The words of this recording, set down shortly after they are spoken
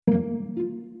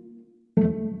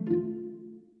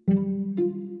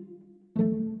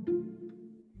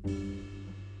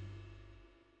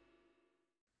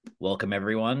Welcome,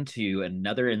 everyone, to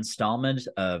another installment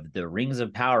of the Rings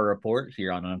of Power report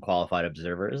here on Unqualified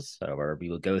Observers, where we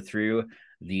will go through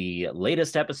the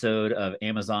latest episode of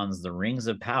Amazon's The Rings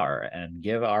of Power and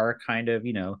give our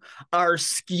our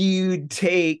skewed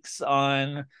takes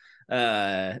on,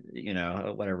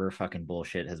 whatever fucking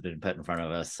bullshit has been put in front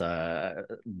of us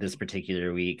this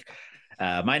particular week.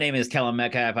 My name is Kellen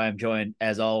Metcalf. I'm joined,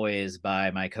 as always,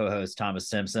 by my co-host, Thomas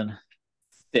Simpson.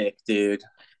 Thick, dude.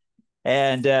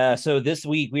 And so this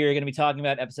week we are going to be talking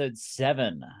about episode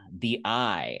 7, The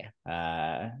Eye.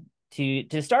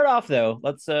 To start off though,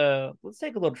 let's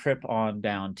take a little trip on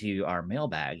down to our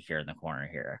mailbag here in the corner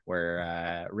here,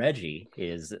 where Reggie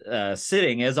is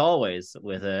sitting as always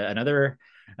with another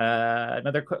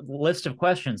list of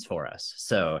questions for us.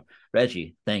 So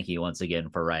Reggie, thank you once again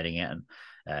for writing in.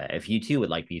 If you too would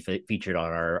like to be featured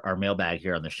on our mailbag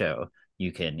here on the show,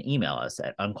 you can email us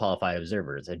at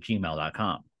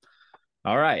unqualifiedobservers@gmail.com.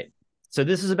 All right. So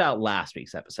this is about last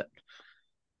week's episode.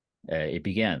 It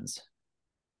begins.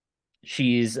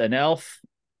 She's an elf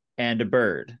and a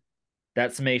bird.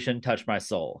 That summation touched my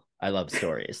soul. I love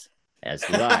stories, as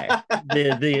do I.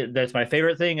 That's my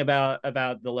favorite thing about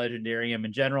the Legendarium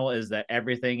in general, is that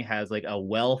everything has like a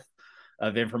wealth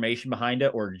of information behind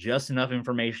it, or just enough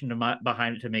information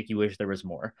behind it to make you wish there was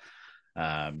more.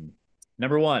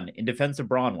 Number 1, in defense of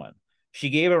Bronwyn. She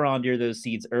gave Arondir those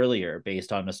seeds earlier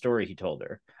based on a story he told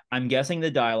her. I'm guessing the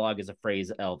dialogue is a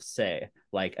phrase elves say,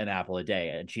 like an apple a day,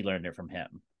 and she learned it from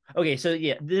him. Okay, so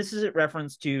yeah, this is a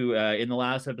reference to, in the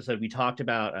last episode, we talked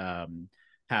about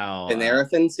how...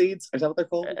 Anerathan seeds? Is that what they're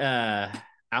called?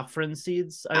 Alpharin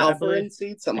seeds, I believe.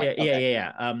 Seeds? Something like that.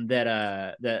 Yeah.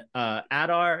 That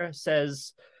Adar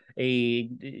says a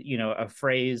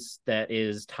phrase that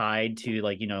is tied to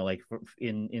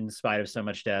in spite of so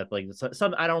much death, like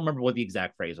some I don't remember what the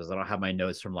exact phrase was. I don't have my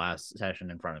notes from last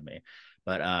session in front of me,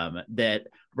 but that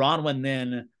Bronwyn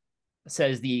then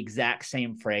says the exact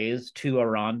same phrase to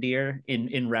Arondir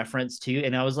in reference to,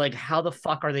 and I was like, how the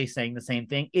fuck are they saying the same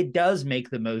thing? It does make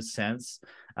the most sense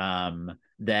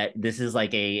that this is like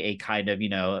a kind of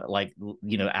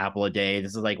apple a day.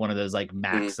 This is like one of those like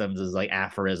maxims, is like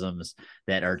aphorisms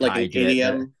that are like tied to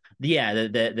idiom.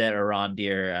 that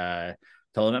Arondir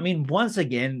told him. I mean, once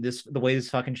again, the way this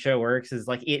fucking show works is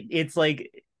like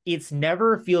it's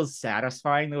never feels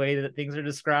satisfying the way that things are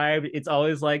described. It's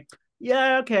always like,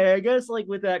 yeah, okay, I guess like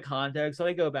with that context, so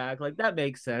I go back, like that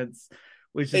makes sense,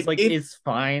 which is it's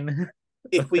fine.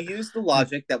 If we use the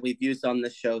logic that we've used on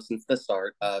this show since the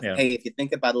start of, hey, if you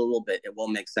think about it a little bit, it will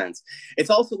make sense. It's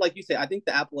also like you say, I think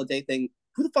the apple a day thing,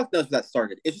 who the fuck knows where that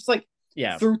started? It's just like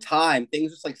through time,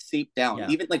 things just like seep down. Yeah.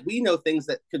 Even like we know things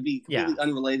that could be completely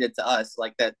unrelated to us,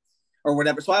 like that or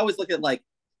whatever. So I always look at like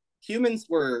humans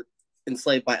were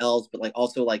enslaved by elves, but like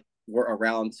also like were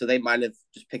around, so they might have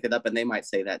just picked it up and they might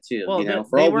say that too. Well,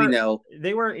 for all we know,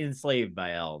 they were enslaved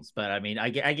by elves, but I mean, I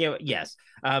get yes.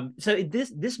 So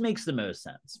this makes the most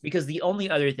sense, because the only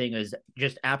other thing is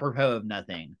just apropos of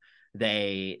nothing.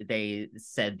 They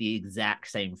said the exact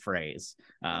same phrase.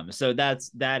 So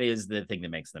that is the thing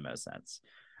that makes the most sense.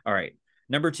 All right,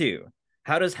 number 2.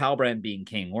 How does Halbrand being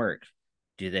king work?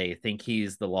 Do they think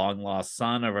he's the long lost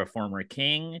son of a former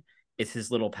king? Is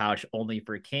his little pouch only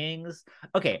for kings?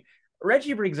 Okay,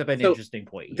 Reggie brings up an interesting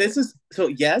point here. This is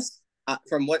yes,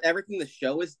 from what everything the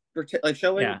show is like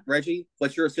showing, Reggie,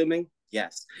 what you're assuming,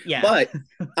 yes. Yeah. But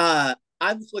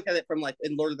I just look at it from like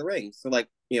in Lord of the Rings. So like,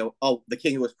 the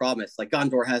king who was promised, like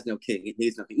Gondor has no king, it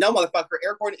needs no king. No, motherfucker,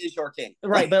 Aragorn is your king.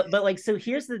 Right, but like, so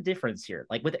here's the difference here.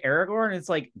 Like with Aragorn, it's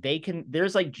like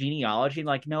there's like genealogy,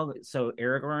 like, no, so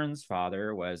Aragorn's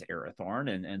father was Arathorn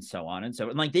and so on and so,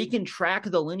 and like they can track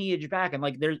the lineage back, and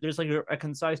like there's like a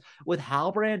concise. With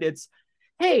Halbrand, it's,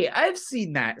 hey, I've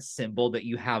seen that symbol that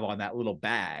you have on that little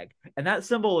bag, and that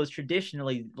symbol is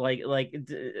traditionally what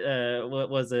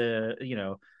was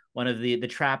one of the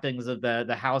trappings of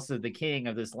the house of the king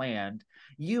of this land.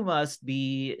 You must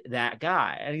be that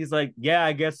guy. And he's like, yeah,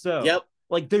 I guess so. Yep.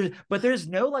 Like there's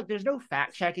no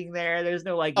fact checking there. There's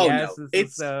no like,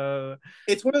 it's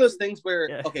one of those things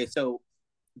where okay, so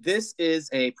this is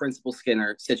a Principal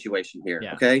Skinner situation here.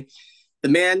 Yeah. Okay. The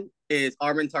man is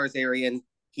Armin Tarzarian.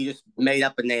 He just made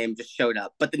up a name, just showed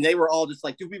up. But then they were all just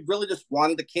like, dude, we really just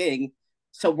wanted the king.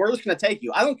 So we're just going to take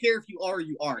you. I don't care if you are or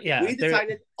you aren't. Yeah, we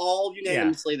decided all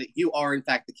unanimously that you are, in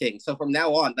fact, the king. So from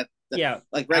now on, like,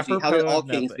 Reggie, how did all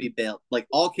kings be built? Like,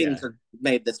 all kings are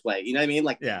made this way. You know what I mean?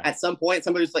 Like, at some point,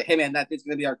 somebody's like, hey, man, that dude's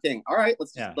going to be our king. All right,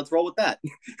 let's roll with that.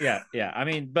 Yeah. I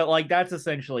mean, but, like, that's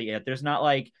essentially it. There's not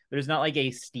like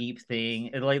a steep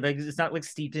thing. Like it's not, like,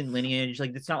 steeped in lineage.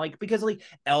 Like, it's not, like, because, like,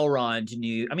 Elrond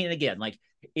knew. I mean, again, like,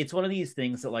 it's one of these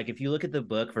things that, like, if you look at the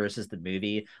book versus the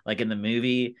movie, like in the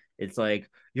movie, it's like,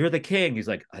 you're the king. He's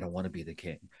like, I don't want to be the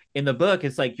king. In the book,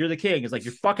 it's like, you're the king. It's like,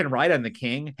 you're fucking right, I'm the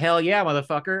king. Hell yeah,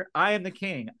 motherfucker. I am the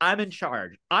king. I'm in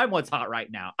charge. I'm what's hot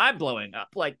right now. I'm blowing up.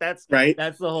 Like, right.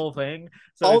 That's the whole thing.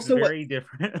 So also, it's very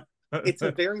different. It's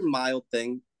a very mild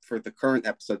thing for the current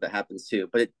episode that happens too,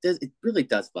 but it really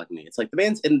does bug me. It's like the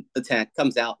man's in the tent,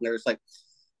 comes out, and there's like,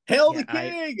 "Hail the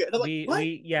king!" And I'm like,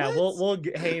 "What? We'll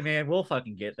hey man, we'll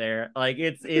fucking get there. Like,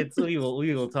 it's we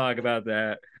will talk about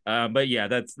that. But yeah,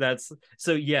 that's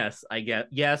so yes, I get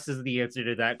yes is the answer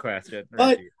to that question.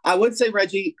 But I would say,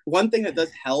 Reggie, one thing that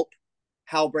does help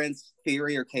Halbrand's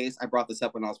theory or case, I brought this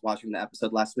up when I was watching the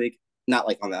episode last week, not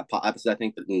like on that episode, I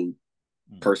think, but in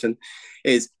person,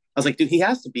 is I was like, dude, he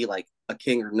has to be like a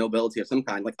king or nobility of some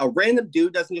kind. Like, a random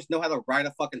dude doesn't just know how to ride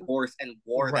a fucking horse and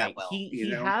war that well. He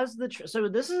has so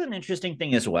this is an interesting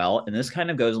thing as well, and this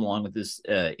kind of goes along with this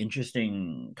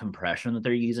interesting compression that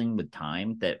they're using with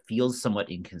time that feels somewhat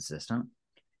inconsistent.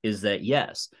 Is that,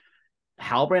 yes,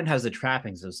 Halbrand has the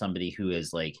trappings of somebody who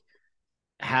is like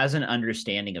has an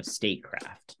understanding of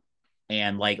statecraft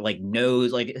and like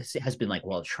knows, like, has been like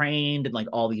well trained and like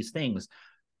all these things.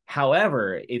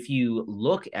 However, if you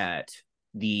look at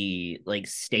the like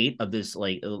state of this,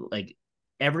 like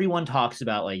everyone talks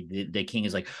about like the king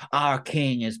is like, our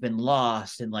king has been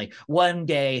lost and like one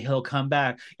day he'll come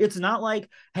back. It's not like,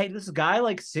 hey, this guy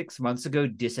like 6 months ago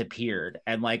disappeared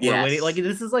and like we're waiting. Like,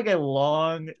 this is like a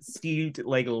long steeped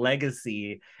like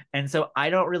legacy. And so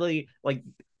I don't really like,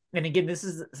 and again,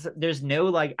 there's no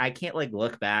like, I can't like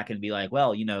look back and be like,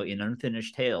 well, in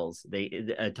Unfinished Tales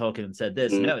Tolkien said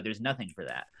this. No, there's nothing for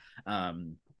that.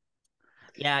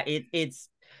 Yeah, it's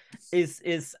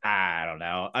I don't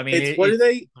know. I mean, it's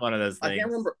one of those things.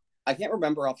 I can't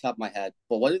remember off the top of my head,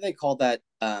 but what do they call that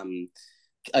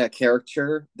a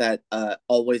character that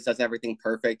always does everything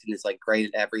perfect and is like great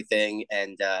at everything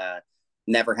and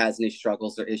never has any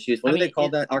struggles or issues? What do they call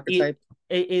that archetype?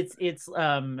 It's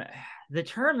the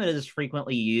term that is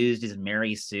frequently used is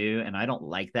Mary Sue, and I don't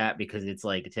like that because it's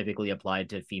like typically applied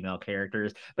to female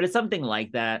characters, but it's something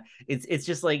like that. It's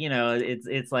just like,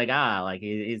 it's like, like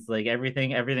it's like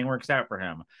everything works out for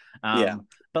him. Yeah,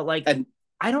 but like, and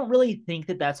I don't really think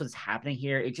that that's what's happening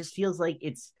here. It just feels like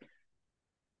it's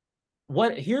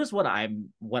here's what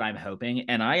I'm hoping,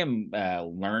 and I am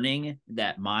learning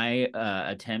that my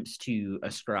attempts to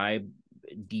ascribe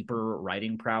deeper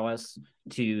writing prowess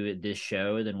to this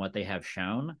show than what they have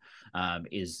shown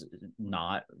is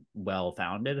not well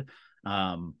founded.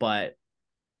 But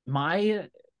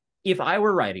if I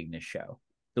were writing this show,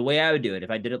 the way I would do it,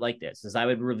 if I did it like this, is I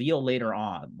would reveal later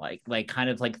on, like kind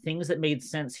of like things that made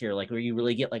sense here, like where you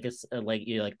really get like like,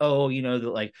 you're like, oh, that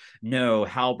like, no,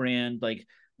 Halbrand like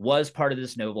was part of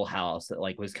this noble house that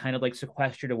like was kind of like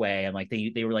sequestered away, and like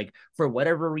they were like, for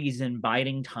whatever reason,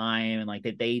 biding time, and like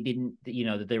that they didn't,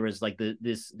 that there was like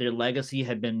their legacy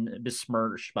had been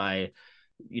besmirched by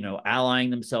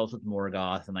allying themselves with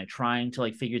Morgoth and like trying to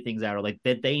like figure things out, or like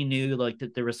that they knew like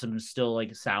that there was some still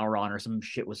like Sauron or some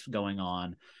shit was going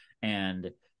on,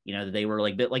 and they were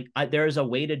like that. Like, there's a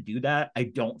way to do that. I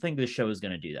don't think this show is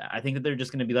going to do that. I think that they're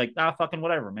just going to be like, fucking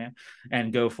whatever, man,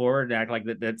 and go forward and act like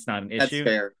that's not an issue. That's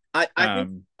fair. I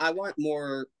think I want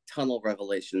more tunnel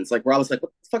revelations, like where I was like,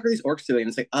 what the fuck are these orcs doing? And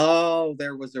it's like, oh,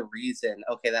 there was a reason.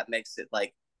 Okay, that makes it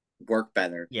like work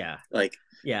better. Yeah. Like,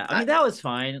 yeah. I mean, that was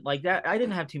fine. Like that, I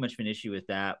didn't have too much of an issue with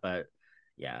that, but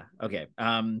yeah. Okay.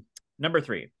 Number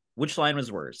 3, which line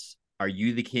was worse? Are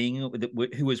you the king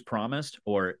who was promised,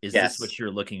 or is this what you're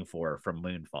looking for from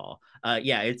Moonfall?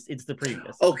 Yeah, it's the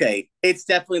previous. Okay, it's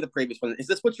definitely the previous one. Is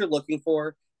this what you're looking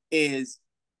for? Is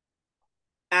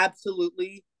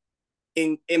absolutely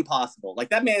impossible. Like,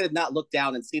 that man did not look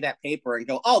down and see that paper and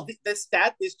go, oh, this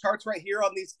charts right here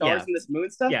on these stars and this moon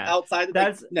stuff outside of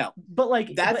that's like, no. But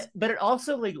like, but it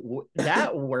also like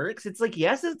that works. It's like,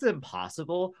 yes, it's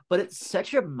impossible, but it's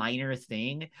such a minor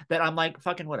thing that I'm like,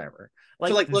 fucking whatever.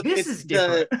 Like, so like, look, this is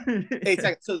different.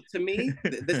 Exactly. So to me,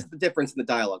 this is the difference in the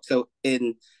dialogue. So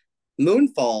in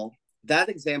Moonfall, that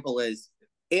example is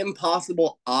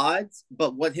impossible odds,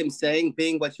 but what him saying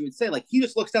being what you would say, like, he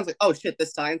just looks down like, oh shit,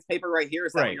 this science paper right here,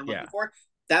 is that what you're looking for?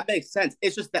 That makes sense.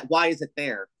 It's just that, why is it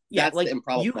there? Yeah, that's like, the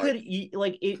improbable part.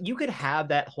 You could have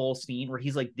that whole scene where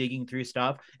he's like digging through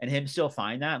stuff and him still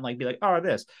find that and like be like, oh,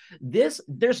 this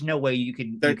there's no way you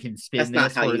can spin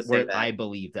this where I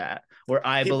believe that, where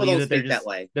I People believe that they're just that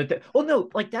way. Well, no,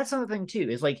 like, that's another thing too,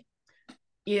 is like,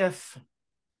 if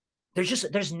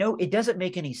there's no, it doesn't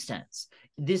make any sense.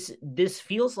 This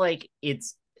feels like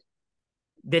it's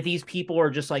that these people are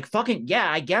just like, fucking,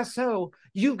 yeah, I guess so.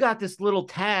 You've got this little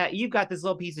tag, you've got this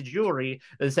little piece of jewelry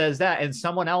that says that, and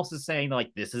someone else is saying,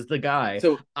 like, this is the guy.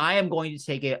 So I am going to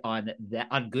take it on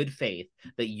good faith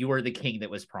that you are the king that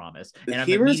was promised. And I'm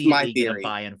here's my immediately going to theory.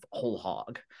 buy in whole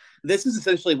hog. This is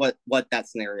essentially what that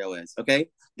scenario is, okay?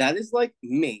 That is like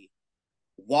me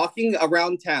walking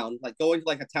around town, like going to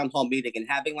like a town hall meeting and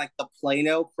having like the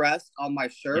Plano crest on my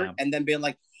shirt, Yeah. and then being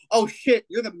like, "Oh shit,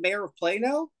 you're the mayor of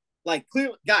Plano." Like,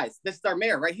 clearly, guys, this is our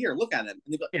mayor right here. Look at him.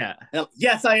 And go, yeah. And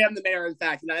yes, I am the mayor, in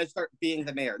fact. And I start being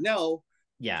the mayor. No,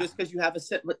 yeah. Just because you have a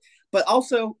sit, but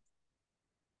also,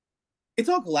 it's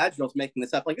all Galadriel's making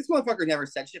this up. Like, this motherfucker never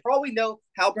said shit. For all we know,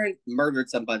 Halbrand murdered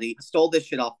somebody, stole this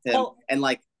shit off him, and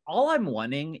like, all I'm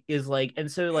wanting is like,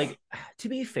 and so like, to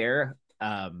be fair,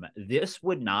 this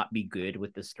would not be good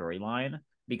with the storyline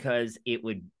because it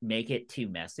would make it too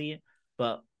messy.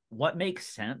 But what makes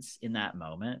sense in that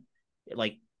moment,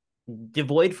 like,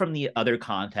 devoid from the other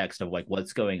context of like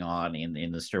what's going on in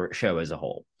the show as a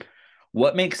whole,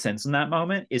 what makes sense in that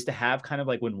moment is to have kind of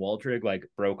like when Waldrig like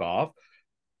broke off,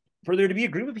 for there to be a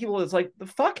group of people that's like, the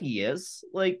fuck he is,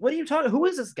 like, what are you talking, who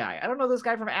is this guy? I don't know this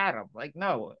guy from Adam. Like,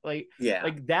 no, like, yeah,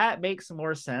 like that makes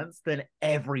more sense than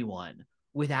everyone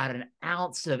without an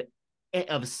ounce of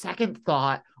second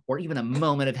thought or even a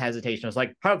moment of hesitation. It's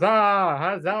like, huzzah,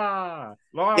 huzzah,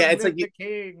 long yeah, it's live like the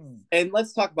king. And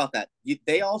let's talk about that.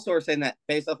 They also are saying that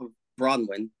based off of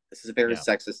Bronwyn, this is a very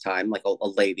sexist time, like a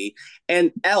lady,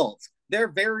 and elves. They're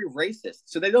very racist,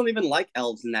 so they don't even like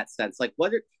elves in that sense. Like,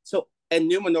 what are so and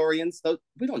Numenorians? Though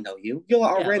we don't know you. You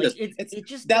are randos. Like it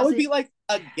just that would be like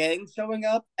a gang showing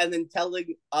up and then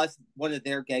telling us one of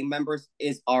their gang members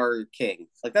is our king.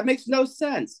 Like, that makes no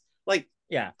sense. Like,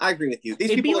 yeah, I agree with you.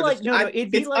 These people are like, just,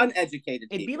 it'd be like uneducated.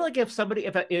 It'd be like if somebody,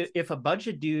 if a bunch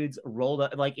of dudes rolled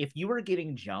up, like if you were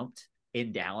getting jumped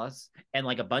in Dallas and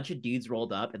like a bunch of dudes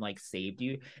rolled up and like saved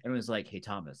you and was like, hey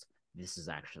Thomas, this is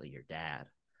actually your dad,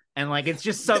 and like it's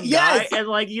just some guy, and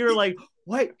like you're like,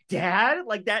 what, dad?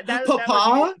 Like that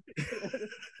Papa,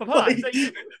 Papa,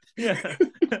 like, yeah,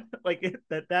 like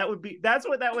that would be, that's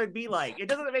what that would be like. It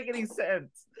doesn't make any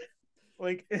sense.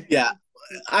 Like, yeah,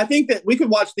 I think that we could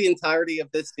watch the entirety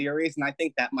of this series, and I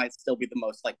think that might still be the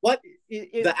most like what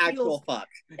the actual fuck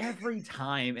every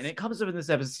time. And it comes up in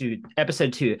this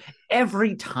episode 2.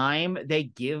 Every time they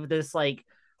give this like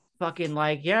fucking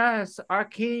like, yes, our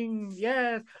king,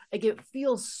 yes, like it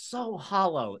feels so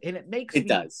hollow, and it makes it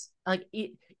does like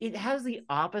it has the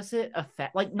opposite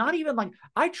effect. Like, not even like,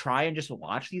 I try and just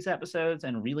watch these episodes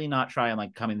and really not try and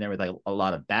like come in there with like a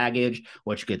lot of baggage,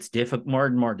 which gets more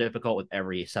and more difficult with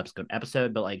every subsequent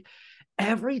episode. But like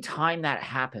every time that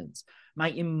happens, my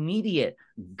immediate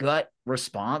gut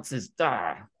response is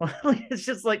it's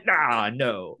just like, nah,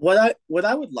 no. What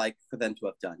I would like for them to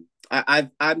have done,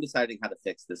 I'm deciding how to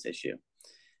fix this issue.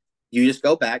 You just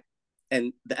go back,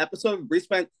 and the episode we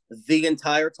spent the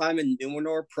entire time in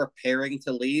Numenor preparing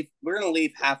to leave. We're gonna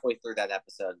leave halfway through that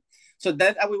episode, so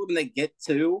that when they get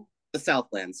to the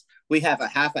Southlands, we have a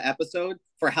half an episode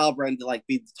for Halbrand to like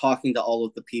be talking to all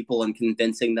of the people and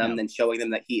convincing them and showing them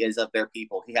that he is of their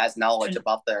people. He has knowledge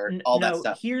about their that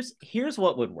stuff. Here's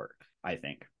what would work, I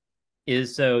think,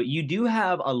 is so you do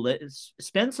have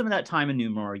spend some of that time in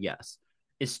Numenor, yes,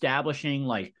 establishing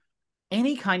like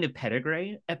any kind of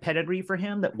pedigree for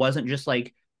him that wasn't just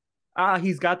like,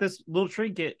 he's got this little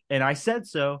trinket and I said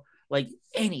so, like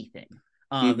anything.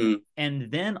 And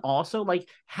then also like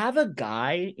have a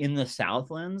guy in the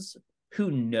Southlands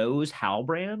who knows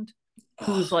Halbrand,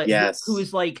 who's like,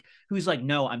 who's like,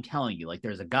 no, I'm telling you, like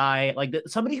there's a guy, like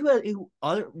somebody who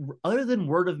other than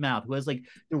word of mouth, who has like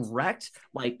direct,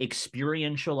 like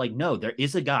experiential, like, no, there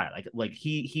is a guy, like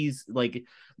he's like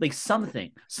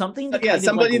something to kind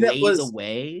of like that was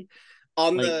away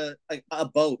on like, a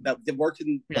boat that worked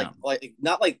in like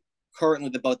not like currently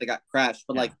the boat that got crashed,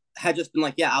 but like had just been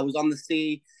like, yeah, I was on the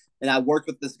sea and I worked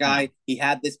with this guy. He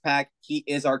had this pack. He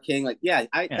is our king. Like,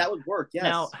 that would work.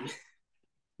 Yes.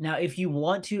 Now, if you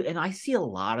want to, and I see a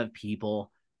lot of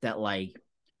people that like,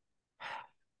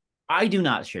 I do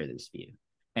not share this view,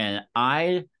 and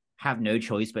I have no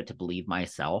choice but to believe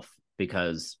myself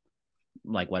because,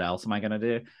 like, what else am I gonna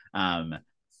do?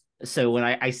 So when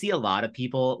I see a lot of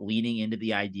people leaning into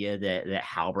the idea that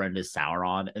Halbrand is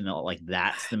Sauron, and like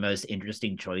that's the most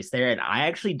interesting choice there, and I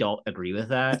actually don't agree with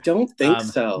that. I don't think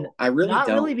so. I really not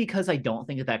don't. really, because I don't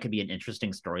think that could be an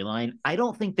interesting storyline. I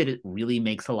don't think that it really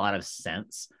makes a lot of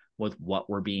sense with what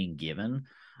we're being given.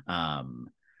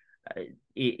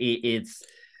 It's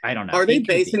I don't know. Are they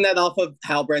basing that off of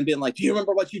Halbrand being like, "Do you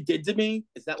remember what you did to me?"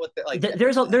 Is that what like?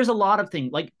 There's a lot of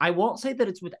things. Like, I won't say that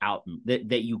it's without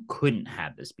that you couldn't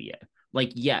have this be it,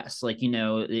 like, yes, like,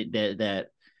 that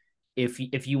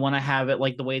if you want to have it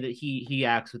like the way that he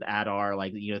acts with Adar,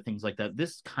 like, things like that,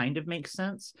 this kind of makes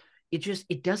sense.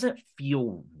 It doesn't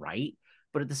feel right.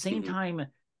 But at the same time,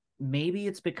 maybe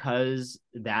it's because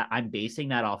that I'm basing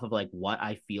that off of like what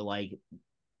I feel like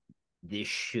this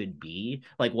should be,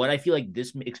 like what I feel like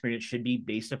this experience should be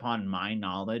based upon my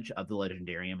knowledge of the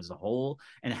Legendarium as a whole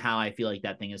and how I feel like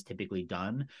that thing is typically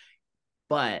done.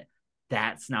 But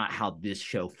that's not how this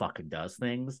show fucking does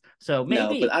things. So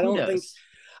maybe, no, but I don't think,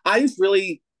 I just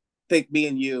really think me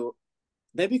and you,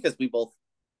 maybe because we both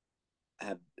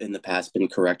have in the past been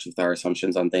correct with our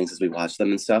assumptions on things as we watch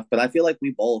them and stuff, but I feel like we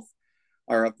both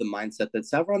are of the mindset that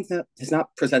Sauron has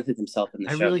not presented himself in the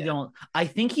I show really yet. don't. I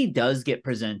think he does get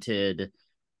presented,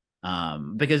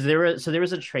 because there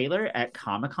was a trailer at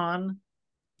Comic-Con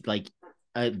like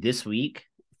this week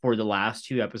for the last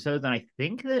two episodes, and I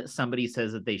think that somebody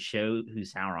says that they show who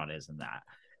Sauron is in that.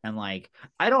 And like,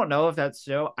 I don't know if that's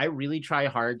so. I really try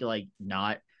hard to like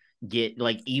not get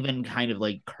like even kind of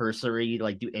like cursory,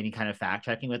 like do any kind of fact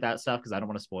checking with that stuff because I don't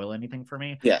want to spoil anything for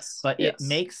me. Yes. But yes. it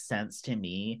makes sense to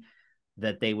me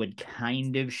that they would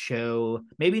kind of show,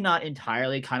 maybe not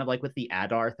entirely, kind of like with the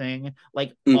Adar thing,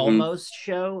 like almost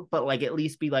show, but like at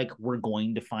least be like, we're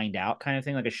going to find out kind of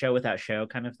thing, like a show without show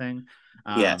kind of thing.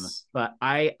 Yes. But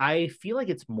I feel like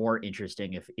it's more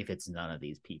interesting if it's none of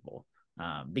these people.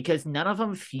 Because none of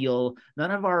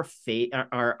our fate,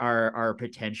 our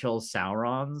potential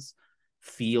Saurons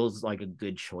feels like a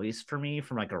good choice for me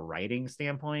from like a writing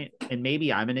standpoint. And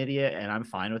maybe I'm an idiot and I'm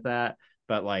fine with that.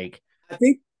 But like, I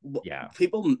think yeah,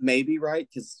 people may be right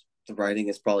because the writing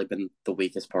has probably been the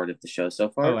weakest part of the show so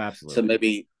far. Oh, absolutely. So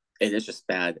maybe it is just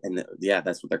bad, and yeah,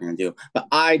 that's what they're going to do. But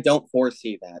I don't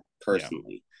foresee that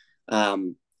personally. Yeah.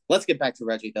 Let's get back to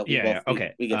Reggie though.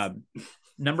 Okay.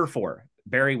 Number 4,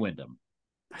 Barry Windham.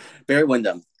 Barry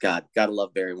Windham, gotta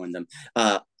love Barry Windham.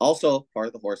 Also part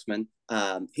of the Horsemen.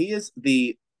 He is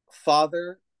the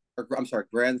father, or I'm sorry,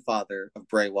 grandfather of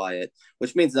Bray Wyatt,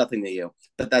 which means nothing to you,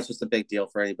 but that's just a big deal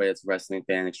for anybody that's a wrestling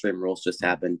fan. Extreme Rules just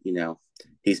happened,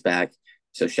 he's back.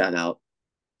 So shout out.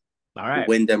 All right.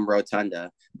 Wyndham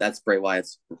Rotunda. That's Bray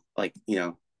Wyatt's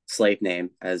slave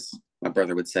name, as my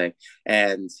brother would say.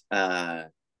 And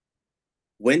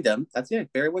Wyndham,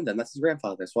 Barry Windham. That's his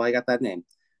grandfather. That's why I got that name.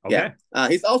 Okay. Yeah.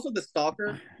 He's also the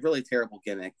stalker. Really terrible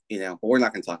gimmick, but we're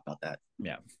not going to talk about that.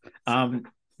 Yeah.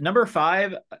 Number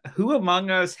 5, who among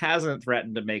us hasn't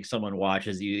threatened to make someone watch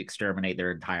as you exterminate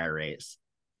their entire race?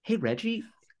 Hey, Reggie,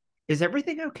 is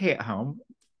everything okay at home?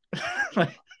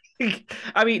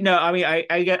 I mean, no, I mean,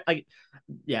 I get like,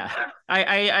 yeah,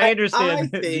 I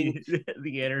understand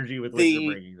the energy with which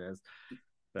you're bringing this.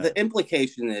 But the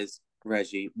implication is,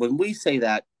 Reggie, when we say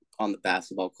that on the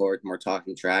basketball court and we're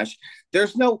talking trash,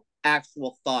 there's no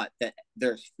actual thought that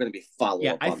there's going to be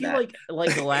follow-up. I feel that.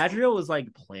 like Galadriel was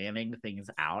like planning things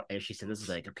out as she said. This is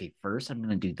like, okay, first I'm going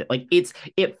to do that. Like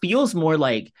it feels more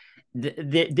like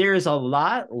there's a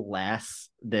lot less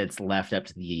that's left up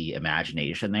to the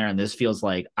imagination there, and this feels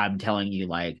like I'm telling you,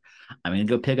 like, I'm going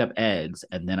to go pick up eggs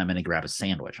and then I'm going to grab a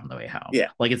sandwich on the way home. Yeah,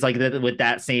 like it's like with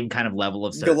that same kind of level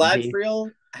of certainty.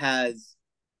 Galadriel has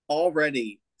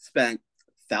already spent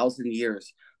 1,000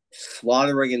 years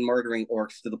slaughtering and murdering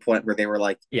orcs to the point where they were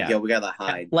like, yeah, we gotta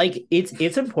hide. Like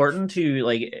it's important to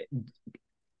like,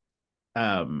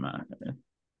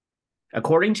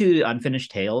 according to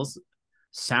Unfinished Tales,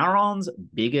 Sauron's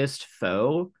biggest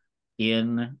foe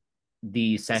in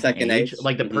the second age,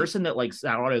 like the person that like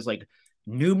Sauron is like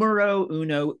numero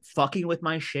uno fucking with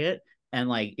my shit and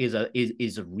like is a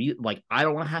real, like, I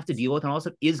don't want to have to deal with and all this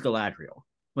stuff, is Galadriel.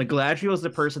 Like Galadriel is the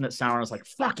person that Sauron was like,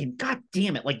 fucking god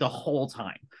damn it, like the whole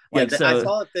time. Like, I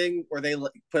saw a thing where they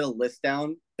put a list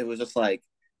down. It was just like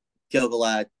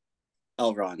Gil-galad,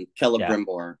 Elrond,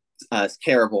 Celebrimbor,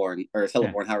 Celeborn, or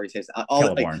Celeborn, however you say it.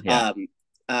 All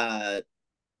the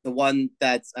one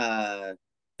that's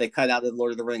they cut out of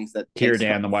Lord of the Rings, that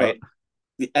Círdan the White,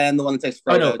 and the one that takes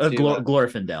Frodo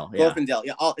Glorfindel. Glorfindel.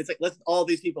 Yeah, it's like, listen, all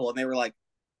these people, and they were like,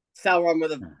 Sauron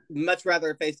would have much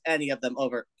rather faced any of them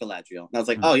over Galadriel. And I was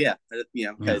like, oh yeah,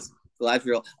 because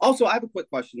Galadriel. Also, I have a quick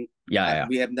question. Yeah.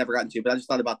 We have never gotten to, but I just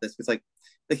thought about this. It's like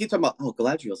they keep talking about,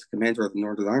 Galadriel's commander of the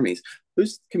Northern armies.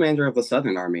 Who's commander of the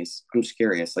Southern armies? I'm just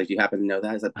curious. Like, do you happen to know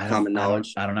that? Is that common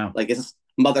knowledge? I don't know. Like, is this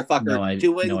motherfucker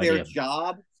doing their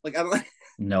job? Like, I don't.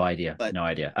 No idea. No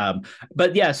idea.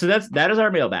 But yeah, so that is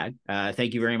our mailbag.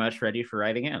 Thank you very much, Freddie, for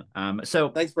writing in. So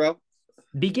thanks, bro.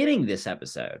 beginning this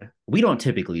episode, we don't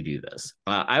typically do this.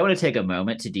 I want to take a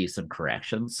moment to do some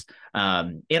corrections.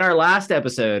 In our last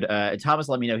episode, Thomas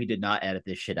let me know he did not edit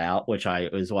this shit out, which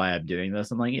is why I'm doing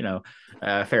this. I'm like,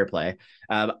 fair play.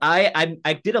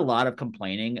 I did a lot of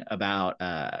complaining about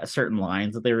certain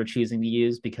lines that they were choosing to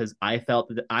use because I felt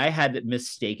that I had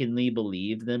mistakenly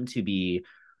believed them to be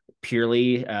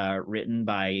purely written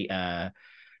by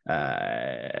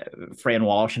Fran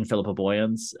Walsh and Philippa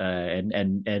Boyens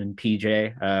and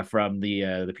PJ from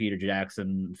the Peter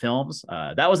Jackson films.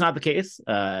 That was not the case.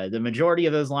 The majority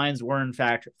of those lines were in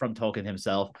fact from Tolkien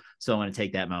himself. So I want to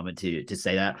take that moment to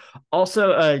say that.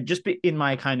 Also, just in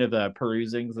my kind of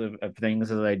perusings of things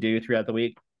as I do throughout the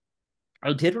week,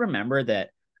 I did remember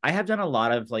that I have done a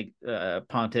lot of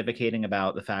pontificating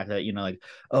about the fact that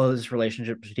this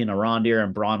relationship between Arondir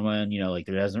and Bronwyn,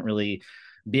 there hasn't really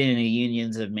been any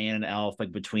unions of man and elf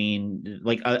between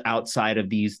outside of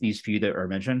these few that are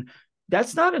mentioned.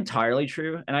 That's not entirely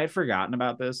true, and I had forgotten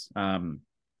about this. And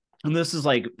this is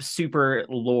super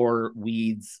lore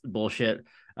weeds bullshit.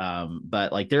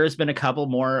 But there has been a couple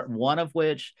more, one of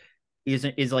which is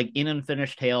in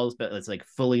Unfinished Tales, but it's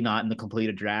fully not in the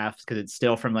completed drafts because it's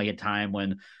still from a time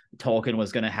when Tolkien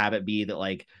was going to have it be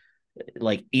that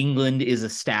England is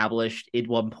established at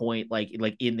one point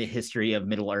in the history of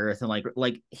Middle Earth,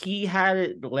 and he had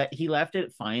it, he left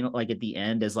it fine at the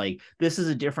end as this is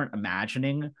a different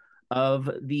imagining of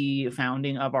the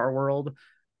founding of our world.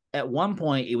 At one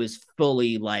point it was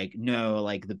fully no,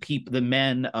 the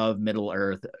men of Middle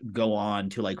Earth go on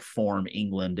to form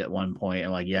England at one point,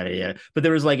 and yada, but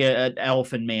there was an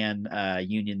elf and man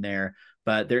union there.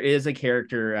 But there is a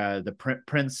character, the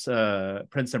Prince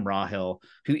Imrahil,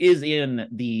 who is in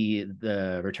the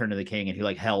Return of the King, and who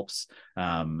helps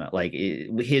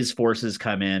his forces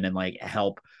come in and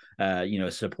help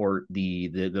support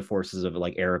the forces of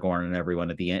Aragorn and everyone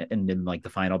at the end, and in the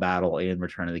final battle in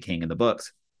Return of the King in the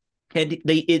books. And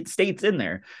it states in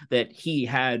there that he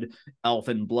had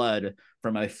elfin blood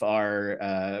from a far-reaching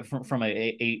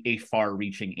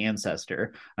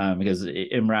ancestor, because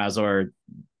Imrazor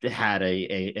had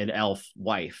an elf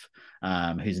wife,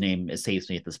 whose name escapes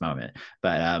me at this moment.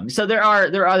 But so there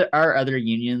are other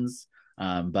unions,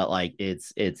 but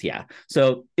it's yeah.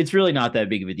 So it's really not that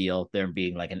big of a deal there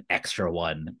being an extra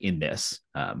one in this.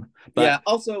 But yeah,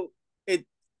 also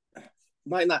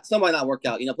might not work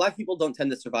out. Black people don't tend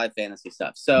to survive fantasy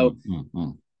stuff, so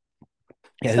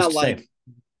it's not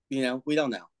we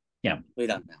don't know. Yeah, we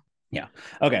don't know. Yeah.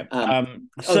 Okay.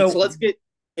 So let's get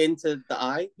into the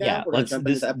eye now. Yeah,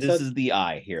 this is the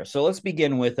eye here. So let's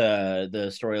begin with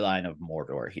the storyline of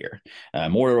Mordor here.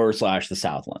 Mordor / the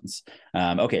Southlands.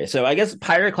 Okay, so I guess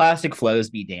pyroclastic flows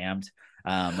be damned.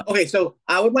 Okay, so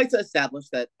I would like to establish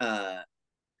that I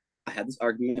had this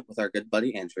argument with our good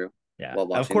buddy Andrew. Yeah,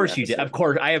 of course you did. Of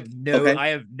course, I have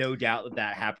no doubt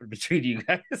that happened between you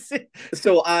guys.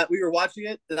 So we were watching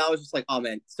it, and I was just like, "Oh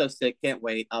man, so sick! Can't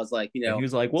wait!" I was like, and he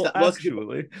was like, "Well,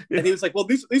 actually," and he was like, "Well,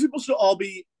 these people should all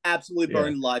be absolutely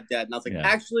burned alive, dead." And I was like,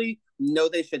 "Actually, no,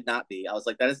 they should not be." I was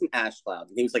like, "That is an ash cloud."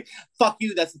 And he was like, "Fuck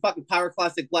you! That's the fucking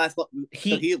pyroclastic blast." So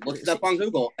he looked it up on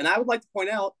Google, and I would like to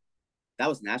point out, that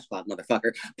was an ash cloud,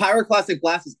 motherfucker. Pyroclastic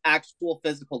blast is actual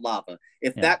physical lava.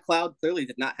 If that cloud clearly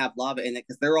did not have lava in it,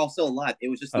 because they're all still alive, it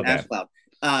was just an ash cloud.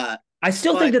 I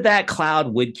still think that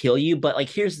cloud would kill you, but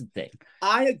here's the thing.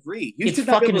 I agree. You should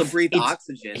not be able to breathe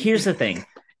oxygen. Here's the thing.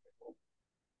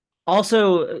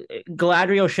 Also,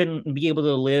 Galadriel shouldn't be able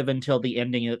to live until the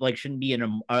ending. Shouldn't be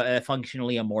a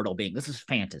functionally immortal being. This is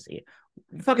fantasy.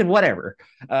 Fucking whatever.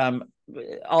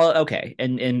 Okay,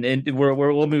 and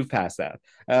we'll move past that.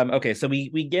 Okay, so we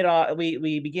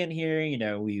begin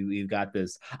here. We've got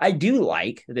this. I do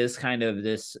like this kind of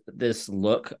this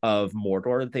look of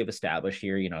Mordor that they've established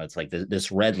here. It's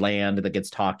this red land that gets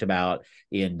talked about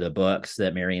in the books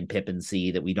that Merry and Pippin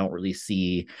see, that we don't really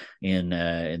see in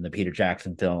the Peter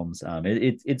Jackson films.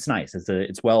 It's nice.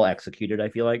 It's well executed, I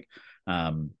feel like.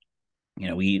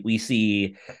 We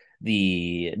see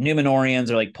the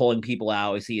Numenorians are pulling people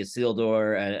out. We see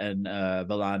Isildur and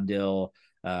Valandil.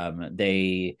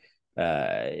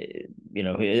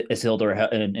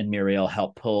 Isildur and Muriel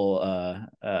help pull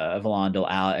Valandil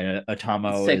out, and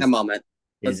Atomo. Let's take a moment.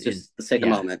 Let's take a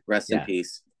moment. Rest in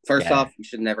peace. First off, you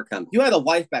should never come. You had a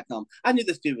wife back home. I knew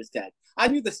this dude was dead. I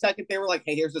knew the second they were like,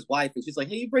 "Hey, here's his wife," and she's like,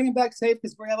 "Hey, you bring him back safe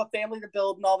because we have a family to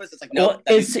build and all this." It's like, no. Well,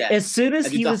 as soon as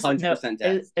he was 100%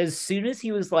 dead. As soon as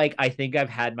he was like, "I think I've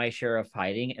had my share of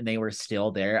fighting," and they were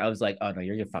still there, I was like, "Oh no,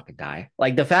 you're gonna fucking die."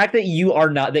 The fact that you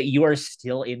are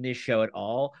still in this show at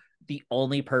all. The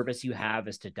only purpose you have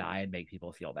is to die and make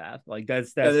people feel bad.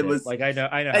 That's it. I know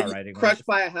how writing crushed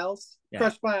by a house.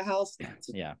 Crushed by a house.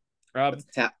 Yeah.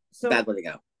 Bad way to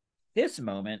go. This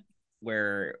moment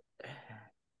where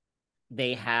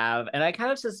they have, and I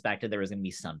kind of suspected there was going to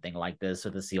be something like this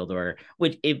with the seal door,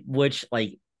 which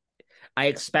like I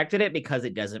expected it because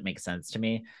it doesn't make sense to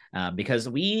me. Because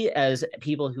we, as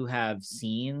people who have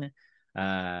seen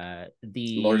the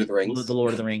Lord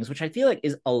of the Rings, which I feel like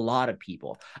is a lot of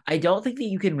people, I don't think that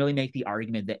you can really make the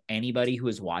argument that anybody who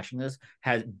is watching this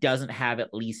doesn't have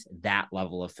at least that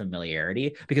level of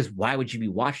familiarity, because why would you be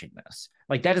watching this?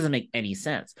 Like, that doesn't make any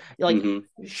sense. Like,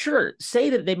 sure,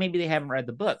 say that maybe they haven't read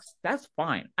the books. That's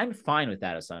fine. I'm fine with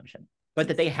that assumption. But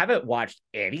that they haven't watched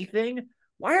anything,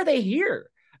 why are they here?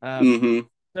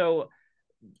 So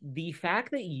the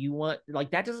fact that you want,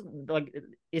 like, that doesn't, like,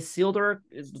 Isildur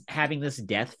having this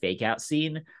death fake out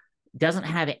scene doesn't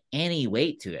have any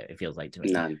weight to it. It feels like to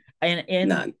me. None.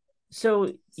 And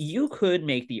so you could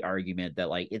make the argument that,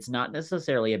 like, it's not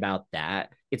necessarily about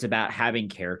that. It's about having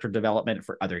character development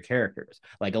for other characters,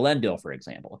 like Elendil, for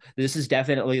example. This is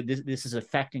definitely, this is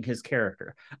affecting his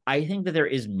character. I think that there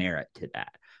is merit to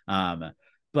that.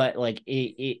 But like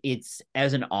it's,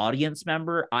 as an audience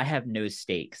member, I have no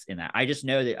stakes in that. I just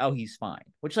know that, oh, he's fine,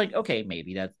 which, like, okay,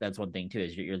 maybe that's one thing too,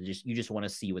 is you just want to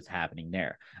see what's happening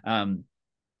there. No,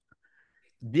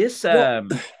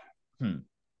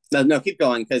 keep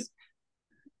going, because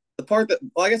the part that,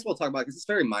 well, I guess we'll talk about, because it's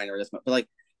very minor, but like,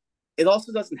 it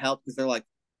also doesn't help because they're like,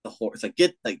 the horse, like,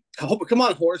 come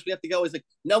on, horse, we have to go. He's like,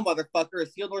 no, motherfucker,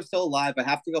 Isildur's still alive. I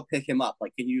have to go pick him up.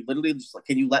 Like, can you literally just, like,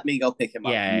 can you let me go pick him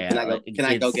up? Can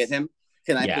I go get him?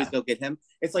 Can I please go get him?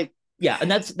 It's like, yeah, and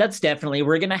that's definitely,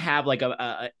 we're gonna have like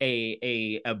a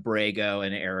Brago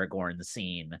and Aragorn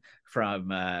scene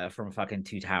from fucking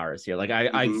Two Towers here. Like,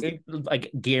 I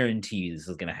like guarantee this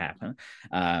is gonna happen.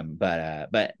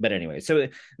 But anyway, so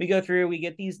we go through, we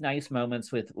get these nice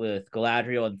moments with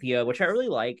Galadriel and Theo, which I really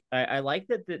like. I like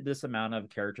that this amount of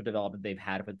character development they've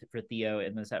had for Theo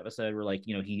in this episode, where, like,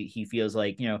 you know, he feels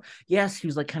like, you know, yes, he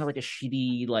was like kind of like a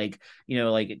shitty, like, you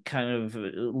know, like kind of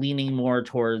leaning more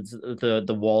towards the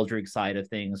Waldrick side of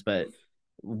things, but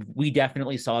we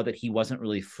definitely saw that he wasn't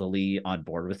really fully on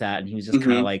board with that, and he was just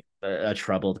kind of like a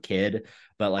troubled kid.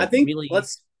 But, like, I think, really,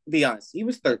 let's be honest, he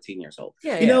was 13 years old.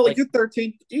 Yeah, you know, like, like, you're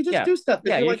 13, you just do stuff.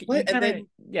 Yeah, you're like, what? And then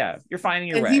you're finding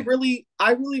your way.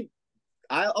 And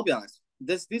I'll be honest,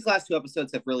 these last two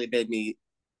episodes have really made me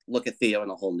look at Theo in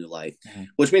a whole new light,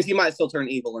 which means he might still turn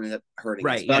evil and end up hurting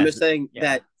us. But I'm just saying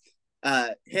that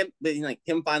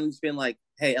him finally just being like,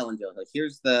 hey, Elendil, like,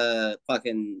 here's the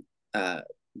fucking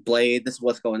blade, this is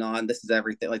what's going on, this is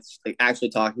everything, like actually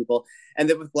talking to people. And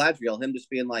then with Galadriel, him just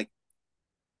being like,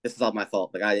 this is all my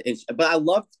fault. Like, I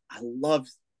loved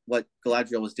what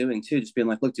Galadriel was doing too, just being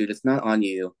like, look, dude, it's not on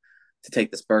you to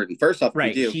take this burden. First off,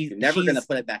 you're never gonna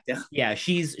put it back down. Yeah,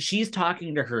 she's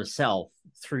talking to herself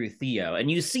through Theo, and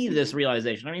you see this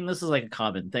realization. I mean, this is like a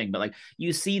common thing, but, like,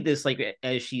 you see this, like,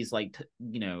 as she's like,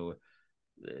 you know,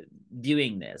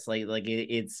 doing this, like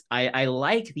it's I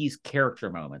like these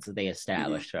character moments that they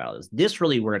established throughout this. This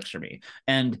really works for me,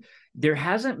 and there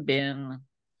hasn't been.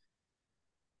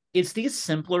 It's these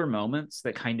simpler moments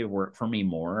that kind of work for me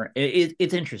more.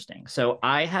 It's interesting. So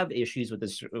I have issues with the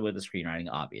screenwriting,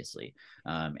 obviously,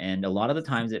 and a lot of the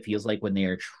times it feels like when they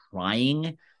are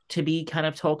trying to be kind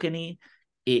of Tolkien-y,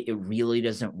 it really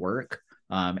doesn't work.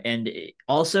 And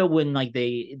also when, like,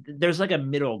 there's like a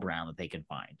middle ground that they can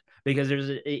find, because there's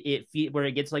where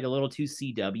it gets like a little too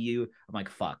CW. I'm like,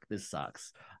 fuck, this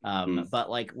sucks. But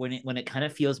like when it kind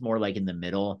of feels more like in the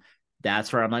middle,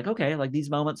 that's where I'm like, okay, like, these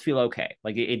moments feel okay.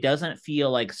 Like, it doesn't feel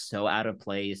like so out of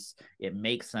place. It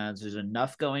makes sense. There's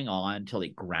enough going on to,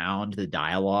 like, ground the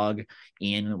dialogue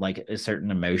in, like,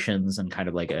 certain emotions and kind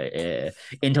of like a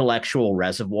intellectual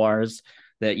reservoirs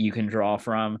that you can draw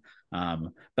from.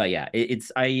 But yeah,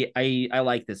 I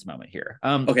like this moment here.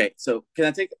 Okay, so can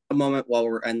I take a moment while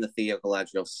we're in the Theo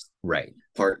Galadriel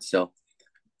part still?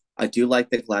 I do like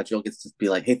that Galadriel gets to be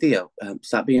like, hey, Theo,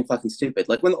 stop being fucking stupid.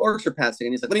 Like, when the orcs are passing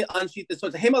and he's like, let me unsheath this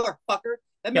sword. Hey, motherfucker.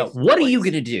 What are you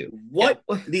going to do? What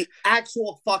the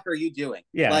actual fuck are you doing?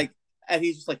 Yeah. Like, and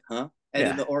he's just like, huh? And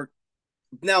then the orc.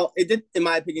 Now, it did, in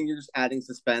my opinion, you're just adding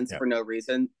suspense for no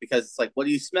reason, because it's like, what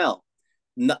do you smell?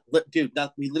 Dude,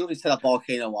 we literally set a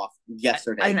volcano off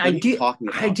yesterday. And I do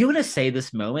want to say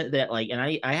this moment that, like, and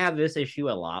I have this issue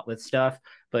a lot with stuff,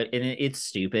 but it's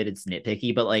stupid, it's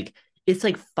nitpicky, but, like, it's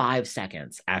like 5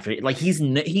 seconds after, like,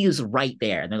 he's right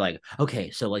there, and they're like,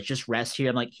 okay, so let's just rest here.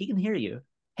 I'm like, he can hear you.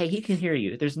 Hey, he can hear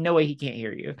you. There's no way he can't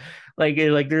hear you. Like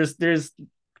there's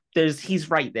he's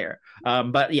right there.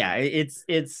 But yeah, it's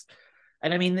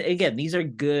and I mean, again,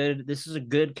 this is a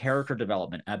good character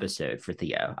development episode for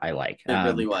Theo. I like. It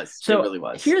really was. So it really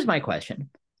was. Here's my question.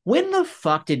 when the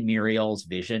fuck did Muriel's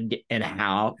vision and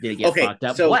how did it get Okay, fucked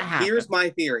up? so What happened? here's my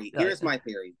theory. Here's my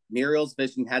theory. Muriel's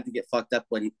vision had to get fucked up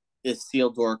when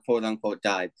Isildur, quote unquote,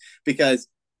 died, because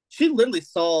she literally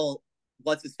saw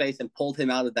what's his face and pulled him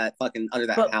out of that fucking under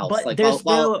that house. But Like there's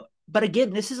no. But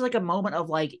again, this is like a moment of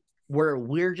like where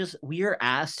we're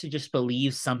asked to just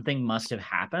believe something must have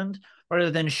happened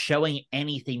rather than showing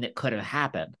anything that could have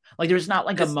happened. Like there's not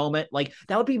like a moment like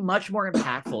that would be much more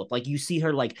impactful if like you see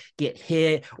her like get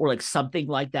hit or like something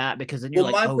like that, because then you're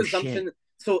like, my oh presumption. shit.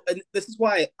 So, and this is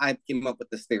why I came up with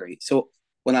this theory. So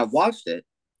when I watched it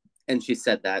and she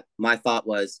said that, my thought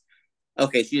was,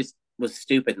 okay, she just was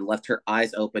stupid and left her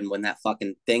eyes open when that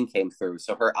fucking thing came through.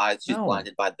 So her eyes, she's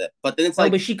blinded by the. But then it's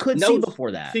like, but she could see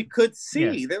before that. She could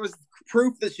see. Yes. There was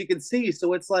proof that she could see.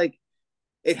 So it's like,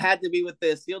 it had to be with the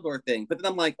Isildur thing. But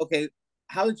then I'm like, okay,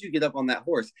 how did you get up on that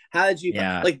horse? How did you?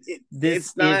 Yeah, like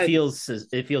it's not.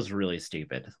 It feels really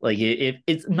stupid. Like if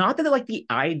it's not that like the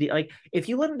idea, like if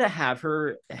you wanted to have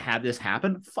her have this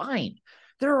happen, fine.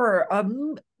 There are a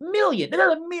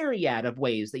myriad of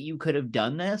ways that you could have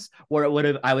done this, where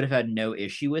I would have had no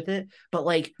issue with it. But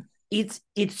like it's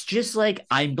just like,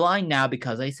 I'm blind now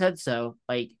because I said so.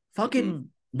 Like fucking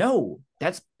no,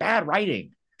 that's bad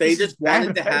writing. They just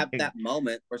wanted to have that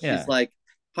moment where she's like,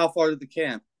 "How far to the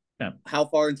camp? How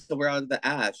far until we're out of the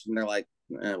ash?" And they're like,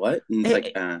 what? And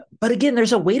it's but again,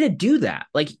 there's a way to do that.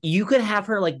 Like you could have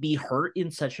her like be hurt in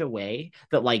such a way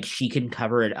that like she can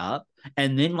cover it up,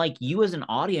 and then like you as an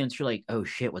audience, you're like, oh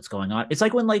shit, what's going on? It's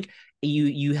like when like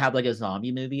you have like a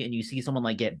zombie movie and you see someone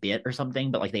like get bit or something,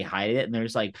 but like they hide it, and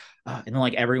there's like and then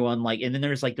like everyone like, and then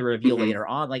there's like the reveal later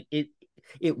on. Like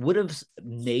it would have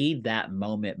made that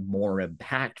moment more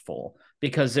impactful,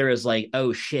 because there is like,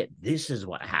 oh shit, this is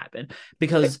what happened.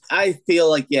 Because I feel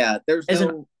like, there's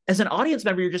as an audience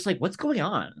member, you're just like, what's going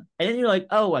on? And then you're like,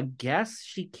 oh, I guess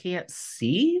she can't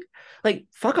see? Like,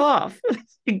 fuck off.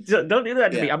 Don't do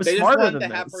that to me. I'm they smarter just than to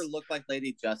this. Have her look like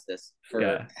Lady Justice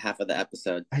for half of the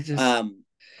episode. I just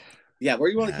where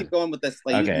you want to keep going with this?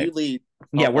 Like you lead.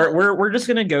 We're just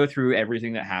gonna go through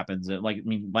everything that happens, like I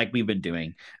mean, like we've been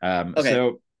doing.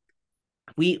 So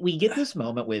we get this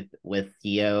moment with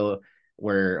Theo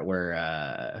where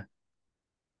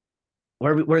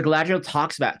Galadriel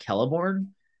talks about Celeborn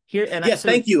here, and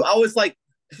thank you. I was like,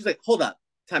 she's like, hold up,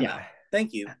 time out.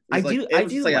 Thank you. I do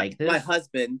like this. My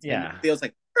husband. And Theo's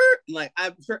like, like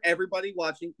I'm sure everybody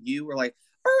watching you were like,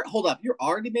 hold up, you're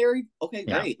already married? Okay,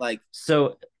 great. Like,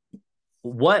 so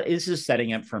what is this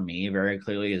setting up for me very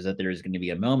clearly is that there's going to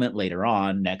be a moment later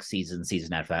on next season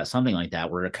after that, something like that,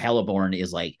 where Celeborn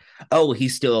is like, oh,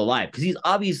 he's still alive, because he's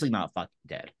obviously not fucking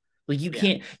dead. Like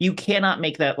you cannot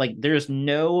make that, like there's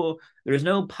no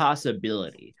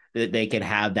possibility that they could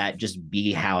have that just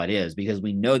be how it is, because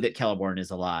we know that Celeborn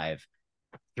is alive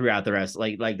throughout the rest.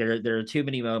 Like there are too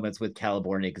many moments with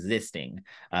Celeborn existing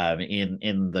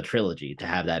in the trilogy to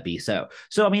have that be so.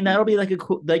 So I mean, that'll be like a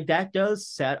cool, like that does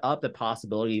set up the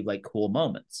possibility of like cool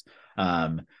moments.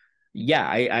 I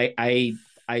like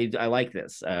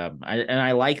this. I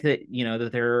like that,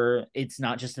 that it's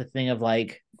not just a thing of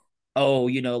like, oh,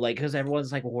 like, because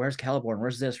everyone's like, well, where's Celeborn?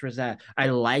 Where's this? Where's that? I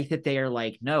like that they are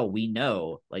like, no, we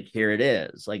know, like, here it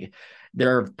is. Like,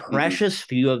 there are precious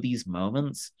few of these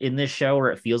moments in this show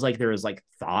where it feels like there is like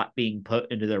thought being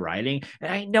put into the writing.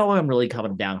 And I know I'm really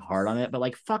coming down hard on it, but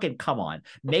like, fucking come on,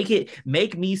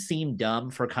 make me seem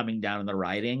dumb for coming down on the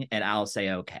writing, and I'll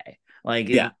say okay. Like,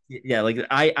 like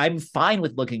I'm fine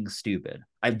with looking stupid.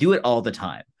 I do it all the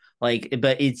time. Like,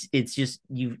 but it's just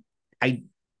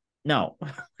no,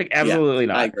 like absolutely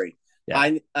not. I agree.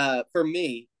 For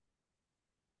me,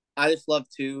 I just love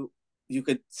to. You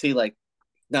could see like,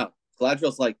 no,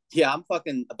 Galadriel's like, I'm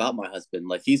fucking about my husband.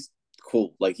 Like he's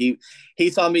cool. Like he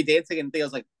saw me dancing and I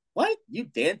was like, what? You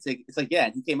dancing? It's like,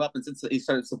 and he came up and he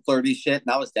started some flirty shit,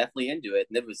 and I was definitely into it.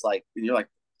 And it was like, and you're like,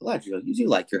 Galadriel, you do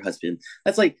like your husband.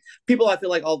 That's like people I feel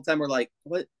like all the time are like,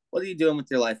 what are you doing with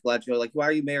your life, Galadriel? Like, why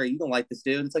are you married? You don't like this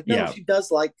dude. It's like, no, she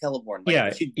does like Celeborn.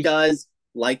 Like, she does.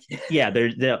 Like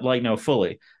they're like, no,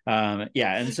 fully.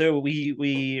 And so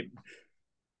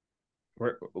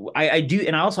I do,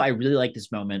 and also I really like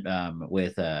this moment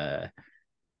with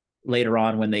later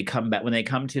on when they come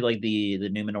to like the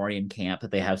Numenorian camp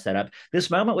that they have set up. This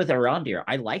moment with Arondir,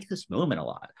 I like this moment a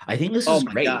lot. I think this is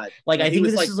great. God. Like, I think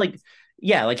this is like,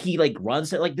 like he like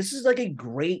runs it. Like, this is like a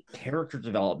great character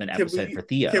development episode for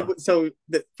Theo.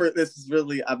 This is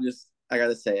really, I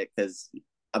gotta say it because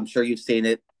I'm sure you've seen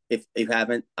it. If you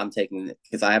haven't, I'm taking it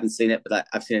because I haven't seen it, but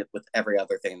I've seen it with every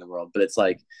other thing in the world. But it's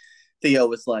like Theo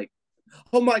was like,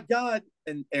 "Oh my god,"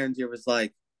 and Arondir was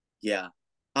like, "Yeah,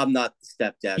 I'm not the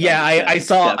stepdad. Yeah, I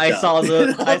saw I saw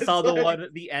the like... one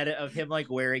the edit of him like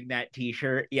wearing that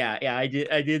T-shirt. Yeah, I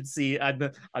did see. I'm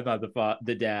not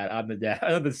the dad. I'm the dad.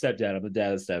 I'm the stepdad. I'm the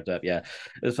dad that stepped up. Yeah,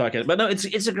 it's fucking. But no,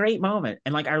 it's a great moment,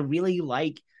 and like I really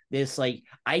like this. Like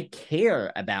I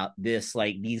care about this,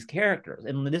 like these characters,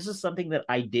 and this is something that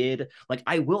I did. Like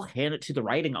I will hand it to the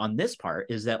writing on this part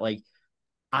is that like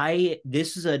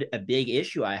this is a big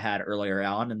issue I had earlier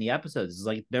on in the episodes. Is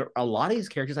like there are a lot of these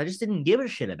characters I just didn't give a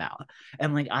shit about.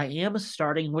 And like I am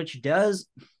starting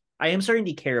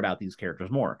to care about these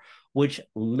characters more, which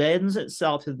lends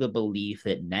itself to the belief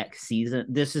that next season,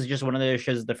 this is just one of those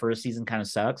shows, the first season kind of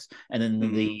sucks, and then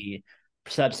the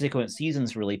subsequent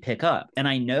seasons really pick up. And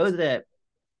I know that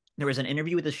there was an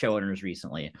interview with the showrunners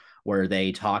recently where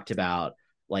they talked about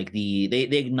like they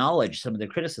acknowledge some of the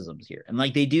criticisms here, and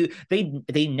like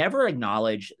they never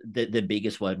acknowledge the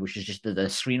biggest one, which is just the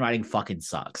screenwriting fucking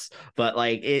sucks. But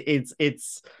like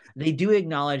it's they do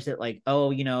acknowledge that like,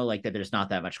 oh, you know, like that there's not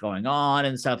that much going on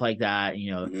and stuff like that,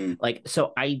 you know. Like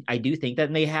so I do think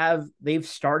that they've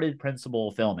started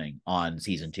principal filming on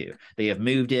season 2. They have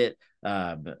moved it.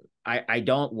 I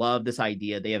don't love this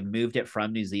idea. They have moved it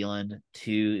from New Zealand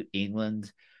to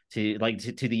England to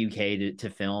the UK to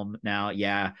film now.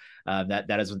 Yeah,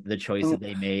 that is the choice that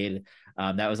they made.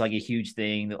 That was like a huge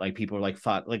thing that like people were like,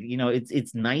 fuck, like, you know,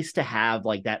 it's nice to have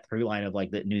like that through line of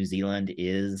like that New Zealand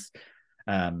is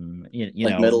you like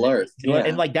know, Middle Earth,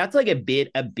 and like that's like a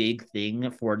big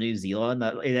thing for New Zealand,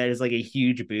 that is like a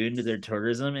huge boon to their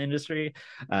tourism industry.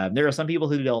 There are some people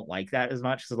who don't like that as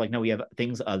much because like, no, we have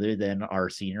things other than our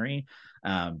scenery.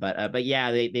 But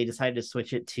yeah, they decided to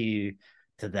switch it to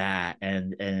that,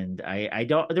 and I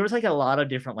don't, there was like a lot of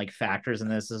different like factors in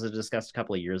this as I discussed a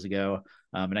couple of years ago,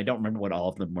 and I don't remember what all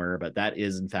of them were, but that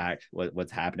is in fact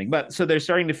what's happening. But so they're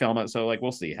starting to film it, so like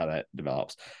we'll see how that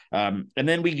develops. And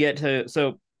then we get to,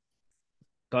 so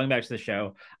going back to the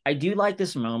show, I do like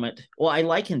this moment. Well, I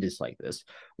like and dislike this,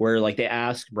 where like they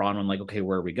ask Bronwyn, like, okay,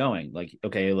 where are we going? Like,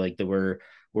 okay, like we're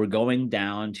going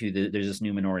down to there's this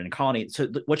Numenorian colony. So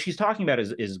what she's talking about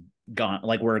is gone,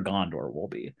 like where Gondor will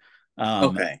be.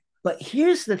 Okay. But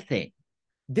here's the thing.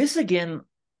 This again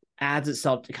adds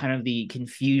itself to kind of the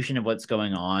confusion of what's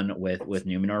going on with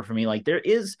Numenor for me. Like there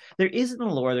is in the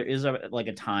lore, there is like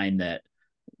a time that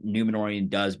Numenorian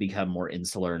does become more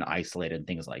insular and isolated and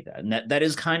things like that. And that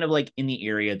is kind of like in the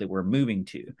area that we're moving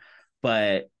to.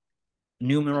 But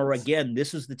Numenor, again,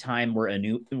 this is the time where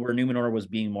where Numenor was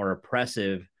being more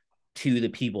oppressive to the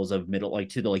peoples of middle, like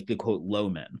to the quote low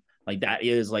men. Like that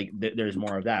is like there's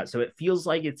more of that. So it feels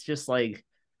like it's just like,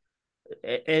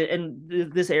 and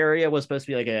this area was supposed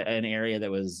to be like an area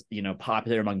that was, you know,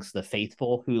 popular amongst the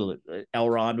faithful, who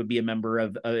Elrond would be a member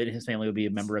of, and his family would be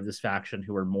a member of this faction,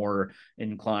 who are more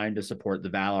inclined to support the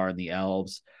Valar and the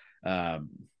elves.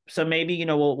 So maybe, you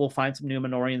know, we'll find some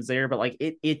Numenorians there, but like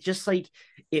it just like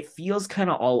it feels kind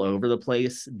of all over the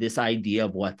place, this idea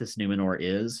of what this Numenor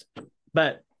is.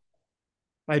 But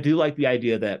I do like the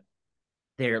idea that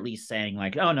they're at least saying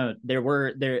like, oh no,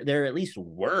 there at least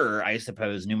were, I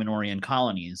suppose, Numenorian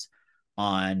colonies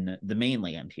on the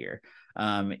mainland here.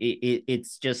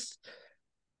 It's just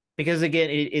because again,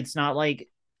 it's not like,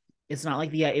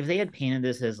 yeah, if they had painted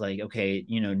this as like, okay,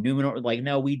 you know, Numenor, like,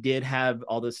 no, we did have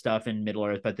all this stuff in Middle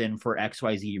Earth, but then for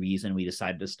XYZ reason we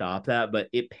decided to stop that. But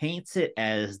it paints it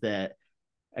as that,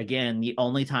 again, the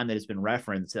only time that it's been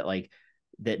referenced that like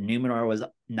that Numenor was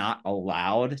not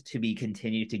allowed to be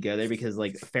continued to go there, because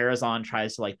like Pharazôn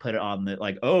tries to like put it on the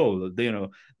like, oh, you know,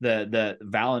 the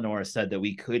Valinor said that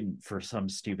we couldn't for some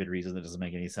stupid reason that doesn't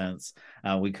make any sense.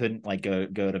 We couldn't like go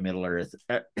to Middle Earth.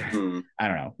 I don't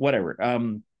know, whatever.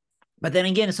 But then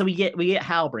again, so we get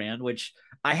Halbrand, which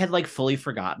I had like fully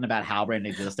forgotten about Halbrand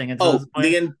existing until this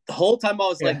point. The whole time I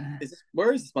was like,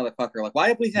 where is this motherfucker? Like, why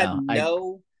have we had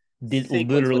no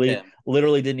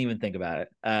literally didn't even think about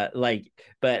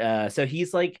it. So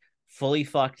he's like fully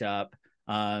fucked up.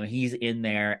 He's in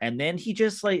there, and then he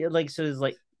just so is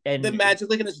like, and then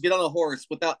magically can just get on a horse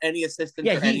without any assistance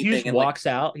or anything. He just walks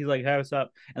out. He's like, hey, what's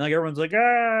up? And like everyone's like,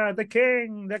 the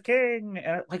king.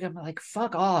 And like I'm like,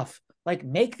 fuck off. Like,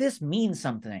 make this mean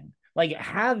something. Like,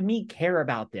 have me care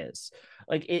about this.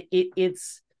 Like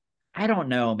it's I don't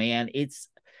know, man. It's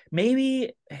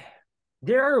maybe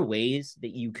there are ways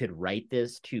that you could write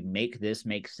this to make this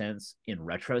make sense in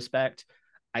retrospect.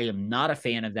 I am not a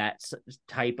fan of that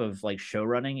type of like show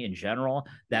running in general.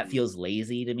 That feels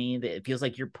lazy to me. It feels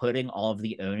like you're putting all of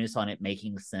the onus on it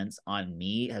making sense on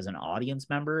me as an audience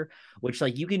member, which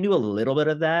like you can do a little bit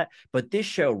of that, but this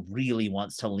show really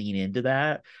wants to lean into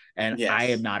that. And I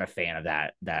am not a fan of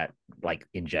that like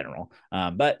in general.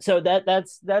 But so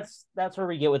that's where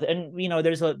we get with it. And you know,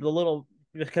 there's the little,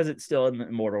 because it's still in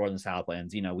Mordor and the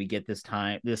Southlands, you know, we get this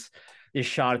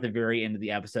shot at the very end of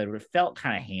the episode where it felt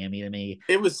kind of hammy to me.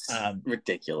 It was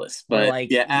ridiculous, but like,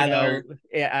 yeah, Adar,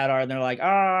 and they're like,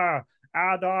 Adar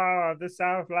of the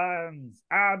Southlands,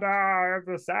 Adar of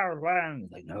the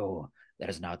Southlands. Like, no, that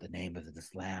is not the name of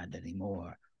this land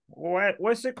anymore.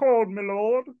 What's it called, my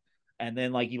lord? And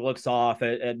then like he looks off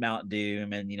at Mount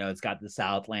Doom, and you know it's got the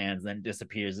Southlands, and then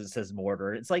disappears. It says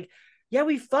Mordor. It's like, yeah,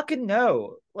 we fucking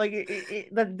know. Like,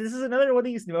 this is another one of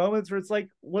these moments where it's like,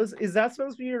 is that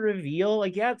supposed to be a reveal?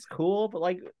 Like, yeah, it's cool, but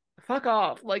like, fuck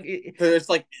off. Like, it's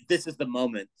like, this is the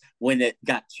moment when it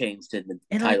got changed in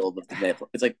the title of the map.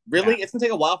 It's like, really? Yeah. It's gonna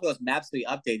take a while for those maps to be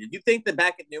updated. You think that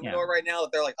back at Numenor right now,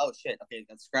 that they're like, oh shit, okay,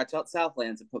 let's scratch out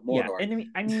Southlands and put Mordor. Yeah. And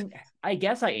I mean, I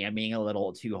guess I am being a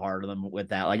little too hard on them with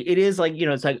that. Like, it is like, you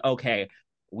know, it's like, okay,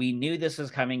 we knew this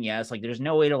was coming. Yes, like there's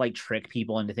no way to like trick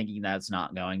people into thinking that's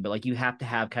not going, but like you have to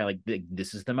have kind of like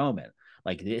this is the moment.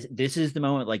 Like this is the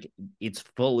moment. Like it's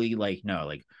fully like, no,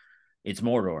 like it's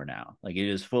Mordor now. Like it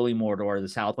is fully Mordor. The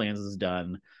Southlands is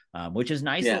done, which is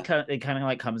nice. Yeah. It kind of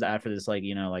like comes after this, like,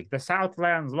 you know, like the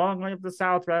Southlands, long live the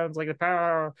Southlands, like the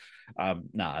power.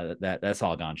 Nah, that's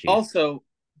all gone cheap. Also,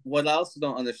 what I also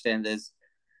don't understand is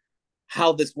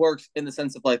how this works in the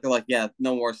sense of like, they're like, yeah,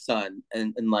 no more sun.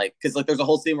 And like, because like there's a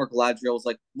whole scene where Galadriel was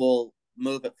like, we'll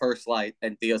move at first light.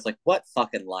 And Theo's like, what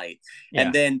fucking light? Yeah.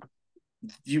 And then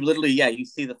you literally, you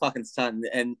see the fucking sun.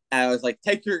 And I was like,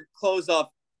 take your clothes off,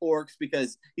 orcs,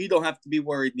 because you don't have to be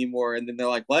worried anymore. And then they're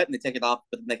like, what? And they take it off,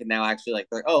 but then they can now actually like,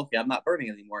 they're like, oh, okay, I'm not burning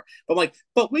anymore. But I'm like,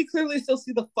 but we clearly still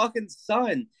see the fucking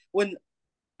sun. When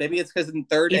maybe it's because in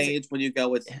Third Age, when you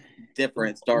go, it's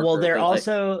different, it's darker. Well, they're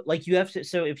also like you have to.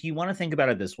 So if you want to think about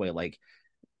it this way, like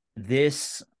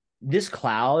this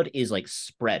cloud is like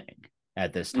spreading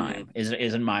at this time is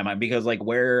in my mind, because like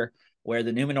where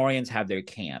the Numenorians have their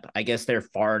camp, I guess they're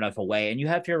far enough away, and you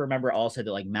have to remember also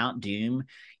that like Mount Doom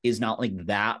is not like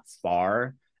that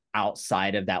far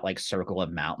outside of that like circle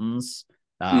of mountains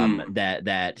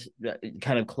that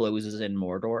kind of closes in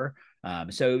Mordor.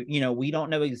 So you know, we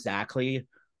don't know exactly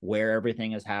where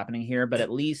everything is happening here, but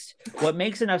at least what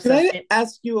makes enough sense. Can I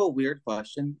ask you a weird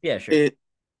question? Yeah, sure.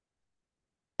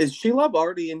 Is Shelob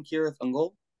already in Cirith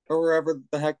Ungol or wherever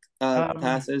the heck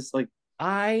passes? Like,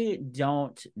 I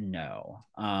don't know.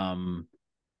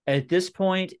 At this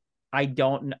point, I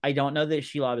don't know that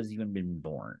Shelob has even been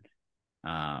born.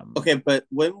 Okay, but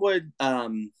when would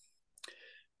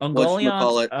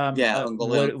Ungoliant,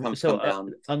 Ungoliant come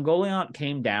down. Ungoliant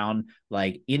came down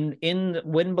like in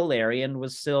when Balerion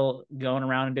was still going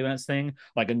around and doing its thing.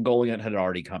 Like Ungoliant had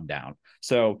already come down,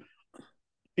 so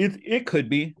it could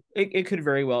be, it could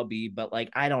very well be, but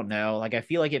like I don't know. Like I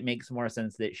feel like it makes more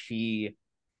sense that she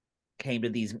came to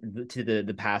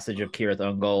the passage of Cirith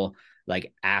Ungol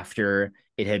like after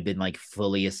it had been like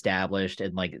fully established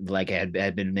and like it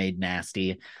had been made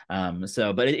nasty.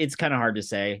 So but it's kind of hard to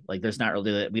say. Like there's not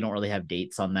really, we don't really have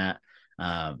dates on that.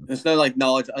 There's no like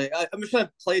knowledge. I'm just trying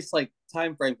to place like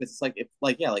time frame, because it's like, if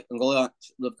like, yeah, like Ungoliant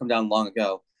should have come down long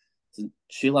ago, so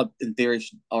Shelob in theory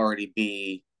should already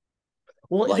be.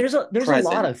 Well, like, there's a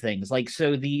lot of things, like,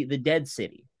 so the dead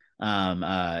city,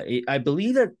 I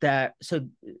believe that so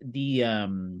the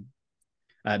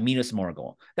Minas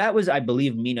Morgul, that was, I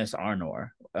believe, Minas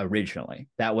Arnor originally.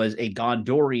 That was a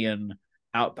Gondorian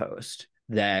outpost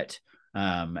that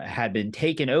had been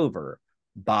taken over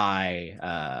by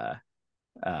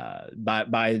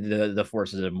the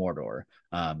forces of Mordor.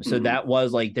 So that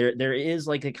was like, there is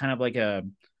like a kind of like a,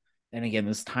 and again,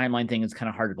 this timeline thing is kind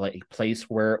of hard to like place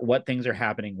where what things are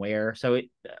happening where. So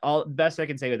all best I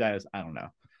can say with that is I don't know.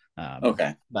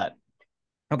 Okay, but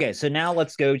okay, so now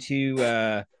let's go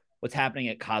to what's happening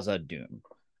at Khazad-dûm.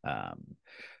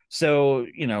 So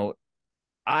you know,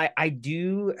 I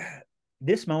do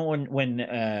this moment when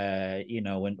you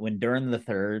know, when Durin the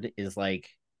Third is like,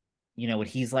 you know, when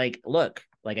he's like, look,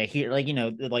 like I hear, like, you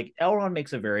know, like Elrond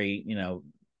makes a very, you know,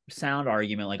 sound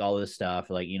argument, like all this stuff,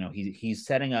 like, you know, he's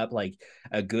setting up like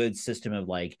a good system of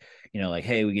like, you know, like,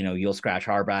 hey, you know, you'll scratch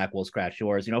our back, we'll scratch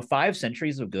yours. You know, 5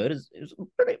 centuries of good is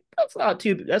pretty, that's not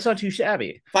too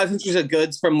shabby. 5 centuries of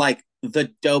goods from like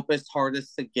the dopest,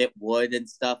 hardest to get wood and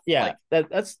stuff. Yeah,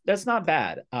 that's not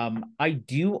bad. I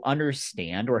do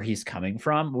understand where he's coming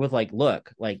from with like,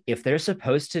 look, like if they're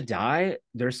supposed to die,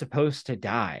 they're supposed to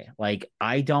die. Like,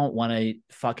 I don't want to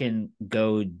fucking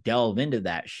go delve into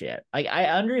that shit. Like, I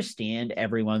understand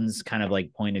everyone's kind of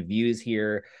like point of views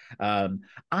here.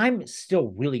 I'm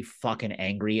still really fucking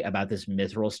angry about this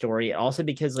mithril story, also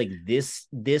because like this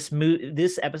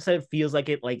episode feels like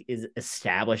it like is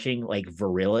establishing like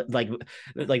virility,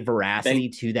 like veracity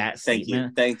to that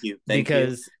statement. Thank you.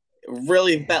 Because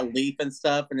really that leaf and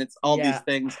stuff, and it's all these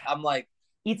things. I'm like,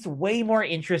 it's way more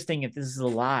interesting if this is a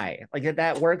lie. Like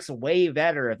that works way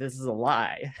better if this is a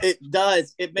lie. It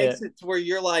does. It makes it to where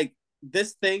you're like,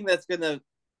 this thing that's gonna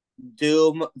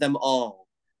doom them all.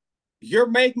 You're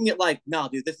making it like, no,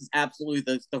 dude, this is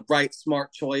absolutely the right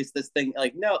smart choice. This thing,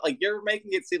 like, no, like you're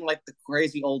making it seem like the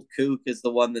crazy old kook is the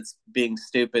one that's being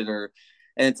stupid, and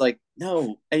it's like,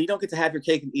 no, and you don't get to have your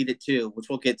cake and eat it too, which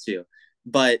we'll get to.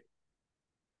 But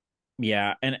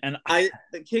yeah, and I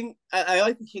like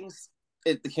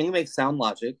the king makes sound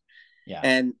logic. Yeah.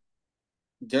 And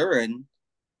Durin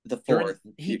the fourth,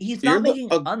 he's not making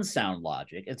unsound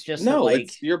logic. It's just no, like,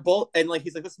 it's you're both, and like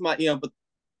he's like, this is my, but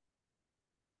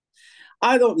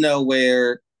I don't know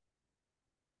where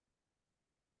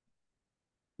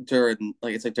Durin,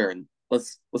 like, it's like, Durin,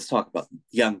 let's talk about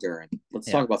young Durin. Let's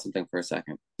talk about something for a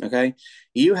second, okay?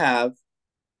 You're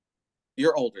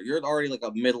older. You're already like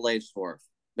a middle-aged dwarf,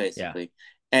 basically,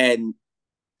 and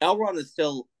Elrond is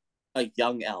still a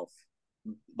young elf,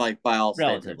 like by all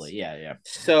relatively standards. Yeah.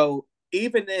 So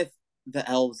even if the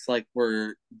elves like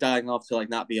were dying off to like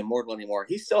not be immortal anymore,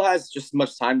 he still has just as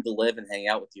much time to live and hang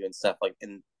out with you and stuff, like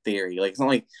in theory. Like, it's not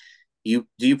like you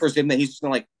presume that he's just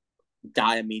gonna like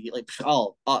die immediately.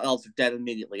 All elves are dead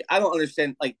immediately. I don't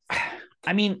understand. Like,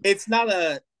 I mean, it's not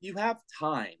you have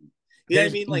time. You know what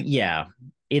I mean? Like, yeah,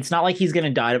 it's not like he's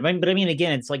gonna die. But I mean,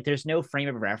 again, it's like there's no frame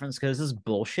of reference because this is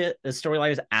bullshit. This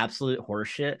storyline is absolute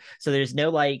horseshit. So there's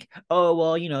no like, oh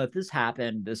well, if this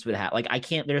happened, this would happen. Like, I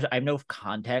have no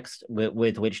context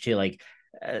with which to like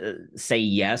say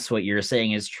yes, what you're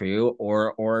saying is true,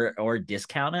 or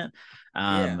discount it.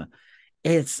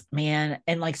 It's, man,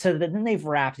 and like, so then they've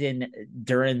wrapped in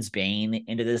Durin's Bane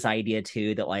into this idea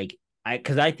too, that like,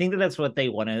 because I think that that's what they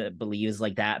want to believe is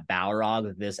like that Balrog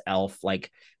that this elf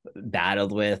like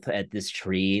battled with at this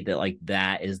tree, that like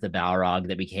that is the Balrog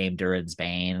that became Durin's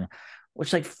Bane,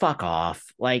 which, like, fuck off.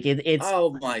 Like, it's,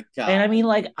 oh my god. And I mean,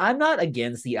 like, I'm not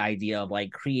against the idea of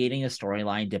like creating a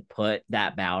storyline to put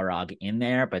that Balrog in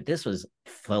there, but this was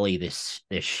fully the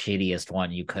shittiest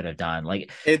one you could have done. Like,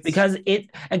 because this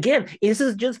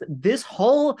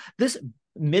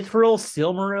Mithril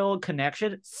Silmaril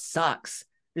connection sucks.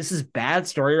 This is bad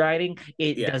story writing.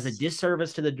 It does a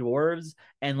disservice to the dwarves,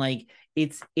 and like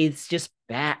it's just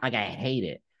bad. Like, I hate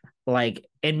it. Like,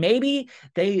 and maybe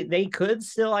they could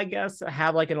still, I guess,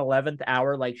 have like an 11th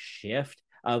hour like shift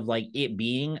of like it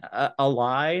being a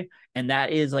lie, and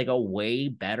that is like a way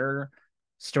better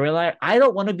storyline. I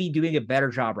don't want to be doing a better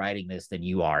job writing this than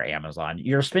you are, Amazon.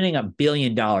 You're spending $1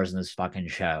 billion in this fucking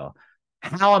show.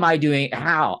 How am I doing?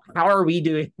 How are we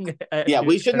doing?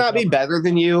 We should not be better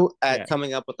than you at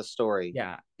coming up with a story.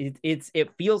 Yeah, it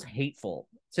feels hateful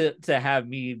to have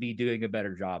me be doing a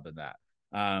better job than that.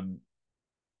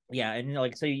 Yeah, and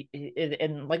like, so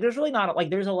and like there's really not like,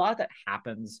 there's a lot that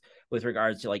happens with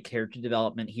regards to like character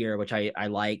development here, which I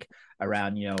like,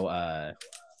 around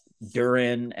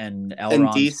Durin and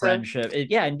Elrond's friendship.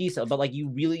 And Disa, but like you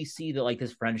really see that like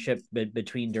this friendship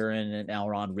between Durin and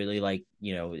Elrond really, like,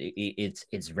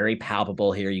 it's very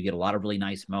palpable here. You get a lot of really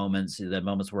nice moments, the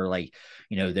moments where like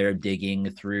they're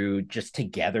digging through just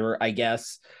together, I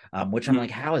guess, which I'm like,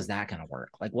 how is that gonna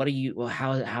work? Like, what are you, well,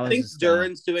 how I think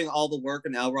Durin's doing all the work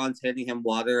and Elrond's handing him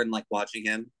water and like watching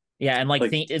him, and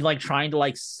like trying to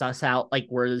like suss out like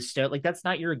where the like, that's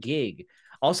not your gig.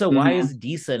 Also, why is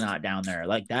Disa not down there?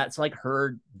 Like, that's like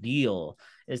her deal,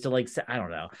 is to like, I don't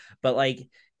know, but like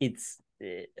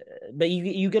but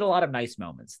you get a lot of nice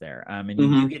moments there, and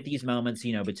you get these moments,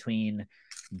 between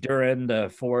Durin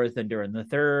the fourth and Durin the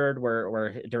third,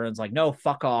 where Durin's like, no,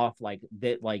 fuck off, like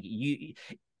that, like it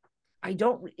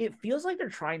feels like they're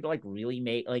trying to like really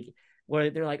make like, where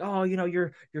they're like, oh,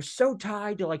 you're so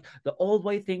tied to like the old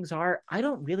way things are. I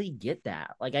don't really get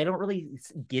that. Like, I don't really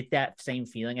get that same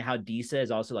feeling of how Disa is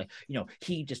also like,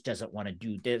 he just doesn't want to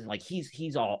do this. Like,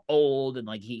 he's all old, and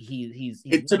like he's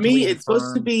to me, it's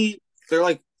supposed to be, they're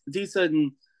like, Disa,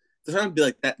 and they're trying to be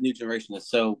like, that new generation is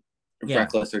so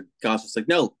reckless or gosh, it's like,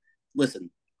 no, listen,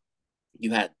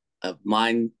 you had a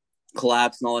mind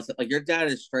collapse and all that stuff. Like, your dad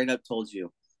has straight up told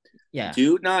you,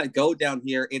 do not go down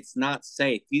here. It's not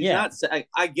safe. He's not.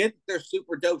 I get there's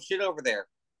super dope shit over there.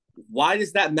 Why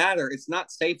does that matter? It's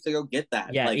not safe to go get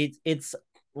that. Yeah, like, it's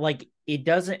like it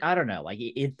doesn't. I don't know. Like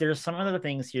there's some of the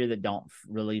things here that don't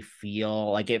really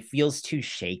feel like it feels too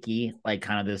shaky. Like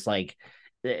kind of this like.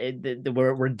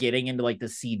 We're getting into like the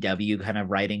CW kind of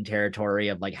writing territory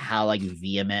of like how like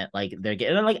vehement like they're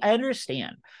getting. And, like I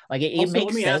understand, like it also,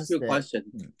 makes sense. Let me ask you a question.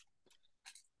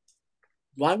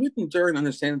 Why wouldn't Durin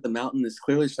understand that the mountain is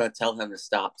clearly trying to tell him to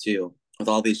stop too? With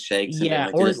all these shakes, yeah,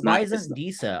 and or why isn't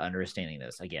Disa understanding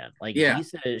this again? Like,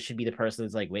 Disa should be the person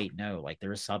that's like, wait, no, like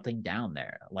there's something down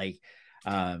there. Like,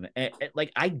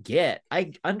 like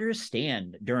I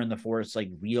understand during the Force, like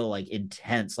real, like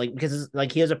intense, like because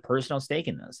like he has a personal stake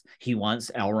in this. He wants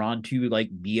Elrond to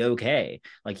like be okay.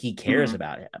 Like he cares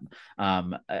about him.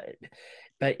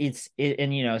 But and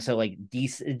so like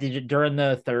during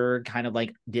the third kind of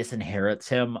like disinherits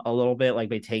him a little bit,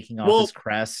 like by taking off his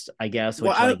crest, I guess.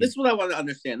 Which this is what I want to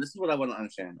understand.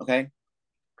 Okay,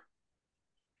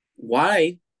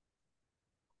 why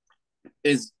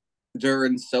is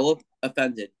Durin so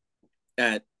offended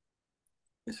at?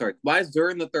 Sorry, why is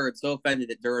Durin the Third so offended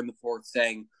at Durin the Fourth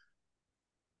saying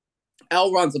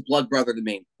Elrond's a blood brother to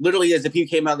me? Literally, as if he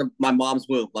came out of my mom's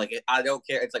womb. Like I don't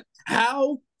care. It's like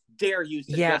how dare you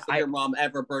suggest that your mom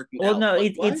ever birthed me? Well, no,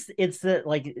 it's the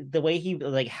like the way he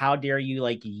like how dare you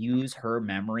like use her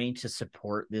memory to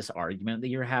support this argument that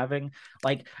you're having?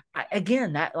 Like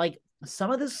again, that like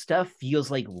some of this stuff feels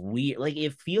like weird. Like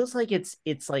it feels like it's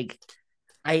like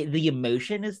the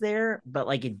emotion is there, but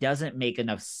like it doesn't make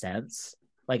enough sense.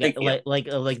 Like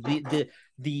the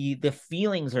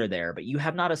feelings are there, but you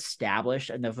have not established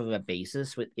enough of a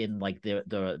basis within like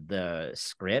the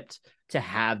script to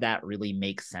have that really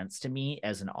make sense to me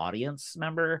as an audience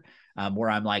member. Where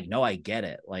I'm like, no, I get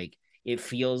it. Like it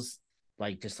feels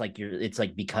like just like it's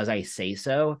like because I say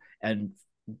so, and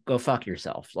go fuck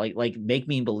yourself. Like make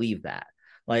me believe that.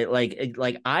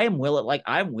 Like I'm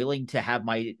willing to have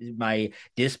my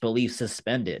disbelief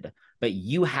suspended, but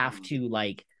you have to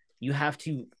like you have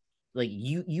to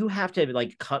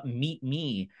meet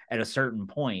me at a certain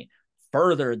point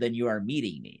further than you are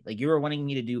meeting me. Like you are wanting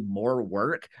me to do more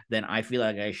work than I feel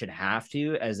like I should have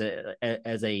to as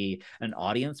an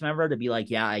audience member to be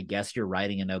like, yeah, I guess you're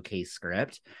writing an okay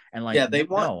script. And like, they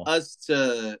want us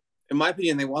to, in my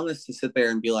opinion, they want us to sit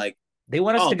there and be like, they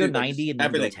want us to go 90 and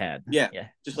then go 10. Yeah.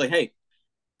 Just like, hey,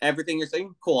 everything you're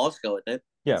saying, cool, I'll just go with it.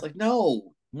 Yeah. It's like,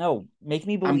 no, make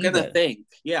me believe I'm gonna think.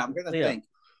 Yeah, I'm gonna think.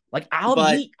 Like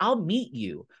I'll meet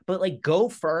you, but like go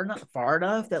far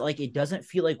enough that like it doesn't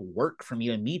feel like work for me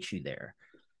to meet you there.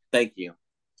 Thank you.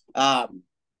 But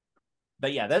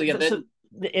yeah, that's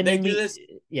and they do this.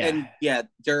 And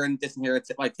Durin disinherits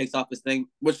it, like takes off his thing,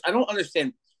 which I don't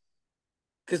understand.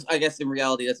 Because I guess in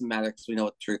reality it doesn't matter because we know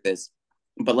what the truth is.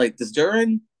 But like, does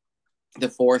Durin the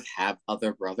Fourth have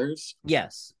other brothers?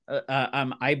 Yes.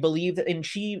 I believe that, and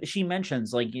she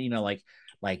mentions like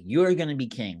like you're gonna be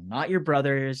king, not your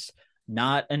brothers,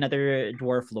 not another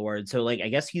dwarf lord. So like I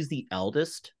guess he's the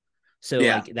eldest. So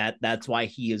like that's why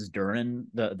he is Durin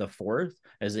the fourth,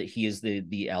 as that he is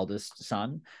the eldest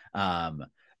son.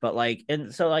 But like,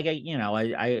 and so like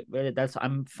I that's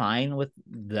I'm fine with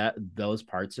those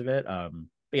parts of it.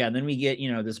 But yeah, and then we get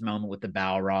this moment with the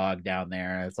Balrog down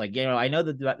there. It's like I know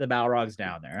that the Balrog's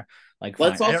down there. Like,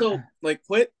 let's also like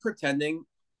quit pretending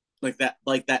like that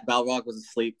Balrog was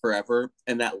asleep forever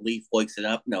and that leaf wakes it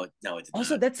up. No, it's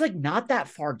also not. That's like not that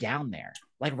far down there.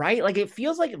 Like right, like it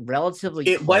feels like relatively.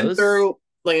 It went through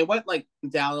it went like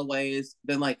down a ways,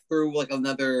 then like through like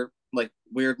another like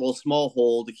weird little small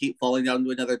hole to keep falling down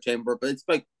to another chamber. But it's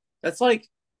like that's like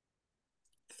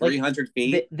 300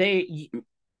 feet. They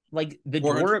like the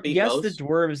dwarf. Yes, most. The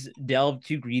dwarves delved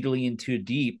too greedily into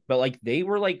deep, but like they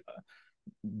were like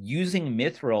using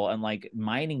mithril and like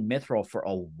mining mithril for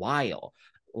a while,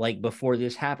 like before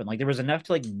this happened. Like there was enough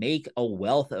to like make a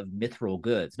wealth of mithril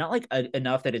goods, not like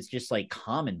enough that it's just like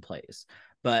commonplace,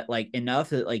 but like enough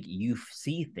that like you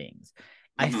see things.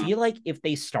 I feel like if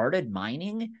they started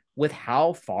mining with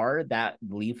how far that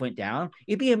leaf went down,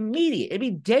 it'd be immediate. It'd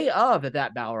be day of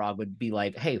that Balrog would be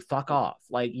like, "Hey, fuck off!"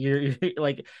 Like you're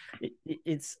like,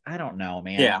 it's I don't know,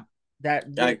 man. Yeah,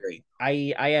 I agree.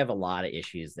 I have a lot of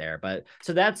issues there, but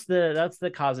so that's the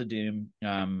Khazad-dûm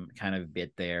kind of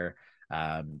bit there.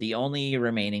 The only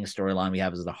remaining storyline we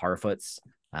have is the Harfoots.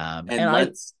 And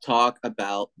let's talk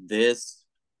about this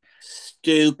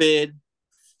stupid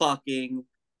fucking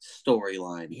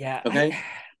storyline. Yeah. Okay.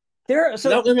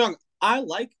 Don't get me wrong. I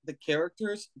like the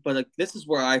characters, but like this is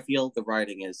where I feel the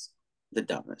writing is the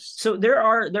dumbest. So there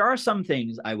are some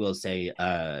things I will say,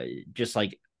 just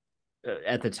like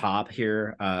at the top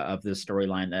here of the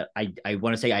storyline that I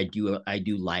want to say I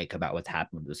do like about what's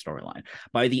happened with the storyline.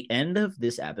 By the end of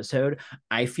this episode,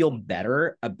 I feel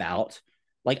better about,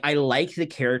 like, I like the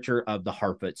character of the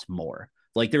Harfoots more.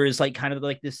 Like there is like kind of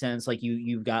like this sense like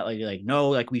you've got like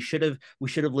no, like we should have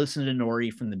listened to Nori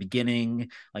from the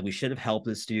beginning. Like we should have helped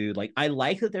this dude. Like I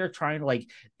like that they're trying to like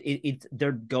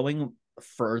they're going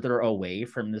further away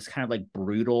from this kind of like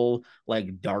brutal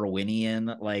like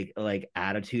Darwinian like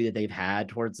attitude that they've had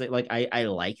towards it. Like I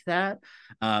like that.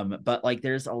 But like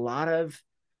there's a lot of,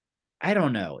 I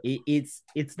don't know, it's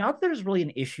not that there's really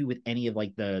an issue with any of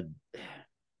like the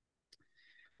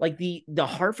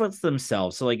Harfoots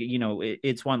themselves. So like, you know,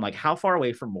 it's one, like how far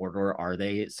away from Mordor are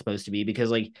they supposed to be? Because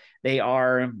like they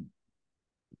are,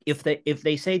 if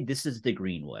they say this is the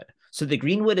Greenwood, so the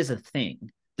Greenwood is a thing.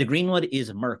 The Greenwood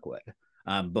is Mirkwood.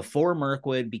 Before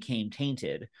Mirkwood became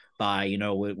tainted by, you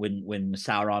know, when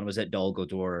Sauron was at Dol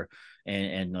Guldur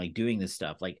and like doing this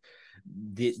stuff, like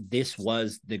this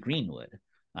was the Greenwood.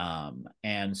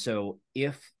 And so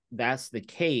if that's the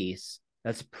case,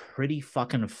 that's pretty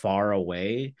fucking far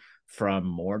away from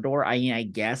Mordor. I mean, I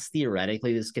guess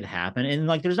theoretically this could happen, and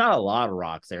like there's not a lot of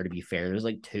rocks there, to be fair. There's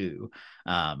like two,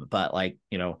 but like,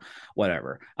 you know,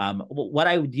 whatever. What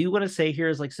I do want to say here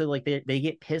is like, so like they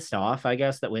get pissed off, I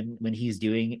guess, that when he's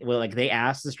doing, well, like they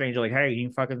ask the stranger like, hey, can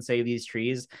you fucking save these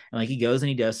trees? And like he goes and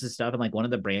he does his stuff, and like one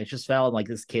of the branches fell, and like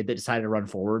this kid that decided to run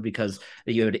forward because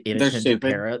you had inattentive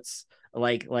parrots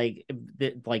the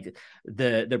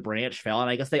branch fell, and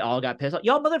I guess they all got pissed off.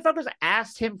 Y'all motherfuckers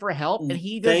asked him for help, and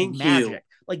he does magic.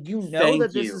 Like, you know,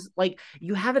 that this is like,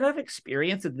 you have enough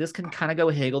experience that this can kind of go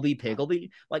higgledy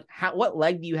piggledy. Like, what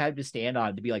leg do you have to stand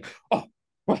on to be like, oh,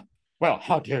 well,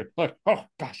 how dare, like, oh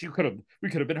gosh, we could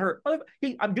have been hurt.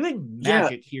 Hey, I'm doing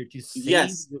magic here to save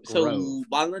the grove. So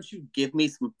why don't you give me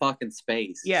some fucking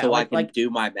space so I can do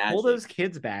my magic? Pull those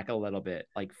kids back a little bit.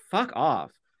 Like, fuck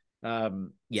off.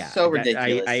 Yeah, so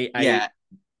ridiculous.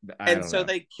 And so know.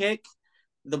 they kick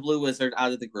the Blue Wizard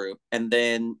out of the group, and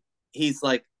then he's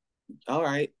like, all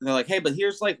right. And they're like, hey, but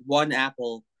here's like one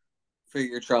apple for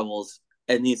your troubles.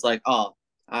 And he's like, oh,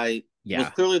 I was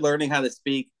clearly learning how to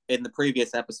speak in the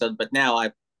previous episode, but now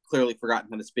I've clearly forgotten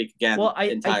how to speak again. Well, I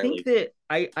think that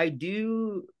I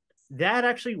do, that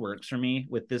actually works for me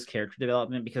with this character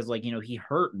development, because like, you know, he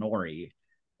hurt Nori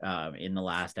in the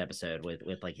last episode with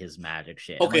like his magic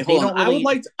shit. Okay, like, hold on.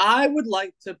 Really... I would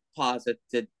like to pause it.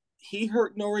 Did he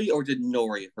hurt Nori, or did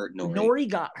Nori hurt Nori? Nori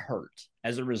got hurt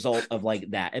as a result of like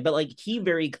that, but like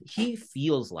he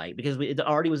feels like, because it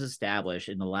already was established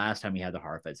in the last time we had the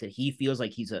Harfoots that he feels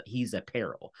like he's a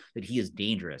peril, that he is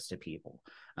dangerous to people.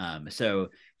 So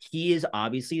he is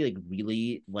obviously like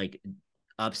really like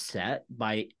upset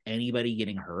by anybody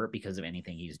getting hurt because of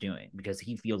anything he's doing, because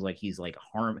he feels like he's like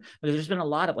harm. But there's been a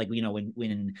lot of like, you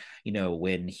know,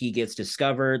 when he gets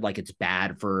discovered, like it's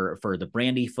bad for the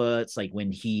Brandyfoots. Like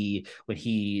when he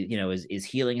you know is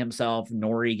healing himself,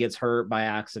 Nori gets hurt by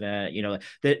accident. You know,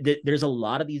 there's a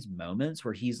lot of these moments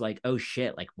where he's like, oh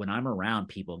shit, like when I'm around,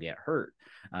 people get hurt.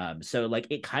 So like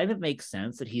it kind of makes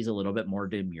sense that he's a little bit more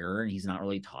demure and he's not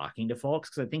really talking to folks,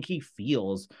 because I think he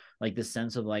feels like the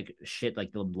sense of like shit,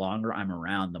 like the longer I'm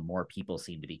around, the more people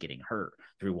seem to be getting hurt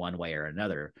through one way or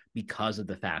another because of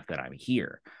the fact that I'm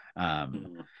here.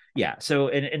 Yeah. So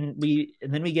and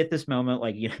then we get this moment,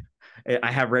 like, you know,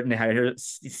 I have written here,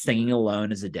 singing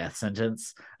alone is a death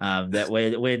sentence. That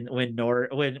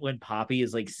when Poppy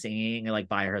is like singing like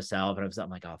by herself, and I'm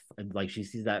like, oh, and like she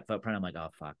sees that footprint, I'm like, oh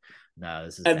fuck, no,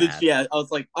 this is and bad. Then I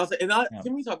was like,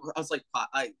 can we talk? I was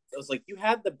like, you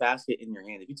had the basket in your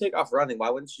hand. If you take off running, why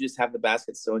wouldn't you just have the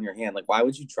basket still in your hand? Like, why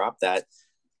would you drop that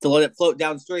to let it float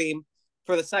downstream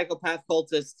for the psychopath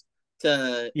cultist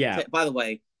to? Yeah. By the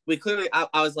way, we clearly,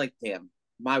 I was like, damn,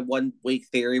 my 1 week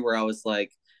theory where I was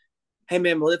like, hey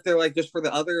man, what if they're like just for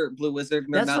the other Blue Wizard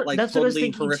and they're not like totally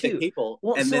horrific people?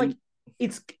 Well, and so then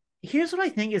like here's what I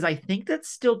think is, I think that's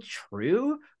still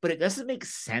true, but it doesn't make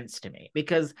sense to me,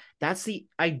 because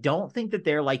I don't think that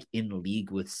they're like in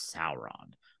league with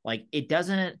Sauron. Like it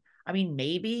doesn't, I mean,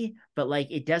 maybe, but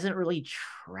like it doesn't really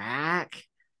track.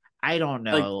 I don't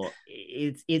know. Like,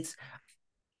 it's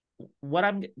what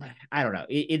I don't know.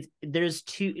 There's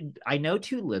I know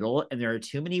too little, and there are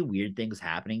too many weird things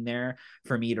happening there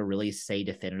for me to really say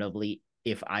definitively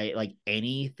if I like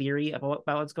any theory about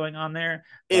what's going on there.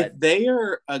 But if they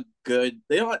are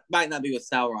might not be with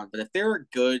Sauron, but if they're a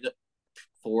good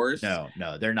force, no,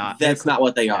 they're not. That's not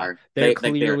what they are. They're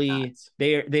clearly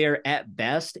they are at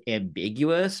best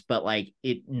ambiguous, but like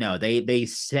they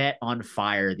set on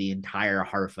fire the entire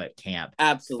Harfoot camp.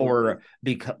 Absolutely.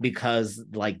 because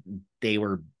like they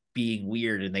were being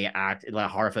weird, and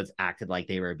Harfoots acted like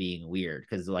they were being weird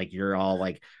because like you're all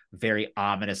like very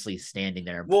ominously standing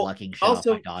there and plucking shit off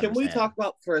my daughter's can we head. talk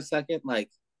about for a second, like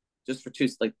just for two,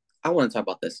 like I want to talk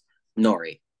about this,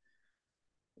 Nori.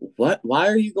 Why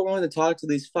are you going to talk to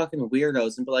these fucking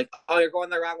weirdos and be like, oh, you're going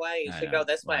the wrong way, you should go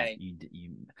this way?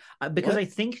 Because I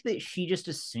think that she just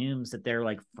assumes that they're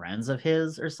like friends of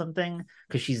his or something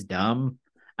because she's dumb.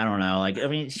 I don't know. Like, I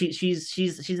mean,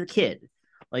 she's a kid.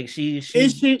 Like she's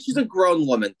a grown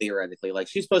woman theoretically. Like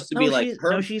she's supposed to be like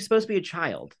her. No, she's supposed to be a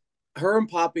child. Her and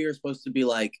Poppy are supposed to be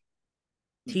like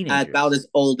teenagers, about as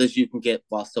old as you can get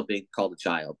while still being called a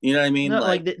child. You know what I mean? No,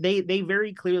 like they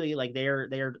very clearly like they're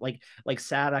like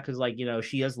Sadak is like, you know,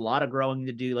 she has a lot of growing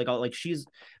to do. Like she's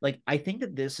like, I think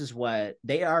that this is what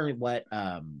they are. What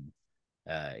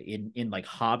in like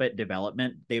Hobbit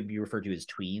development they'd be referred to as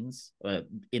tweens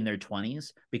in their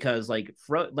 20s, because like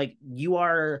you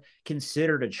are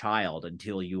considered a child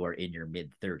until you are in your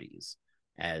mid 30s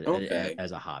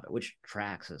as a Hobbit, which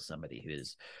tracks as somebody who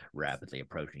is rapidly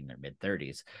approaching their mid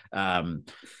 30s.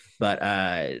 But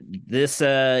this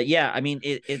yeah, I mean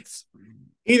it's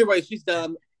either way, she's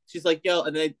dumb. She's like, yo,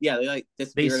 and then they like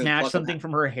they snatch something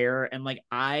from her hair, and like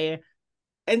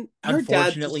and her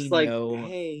unfortunately dad's just like,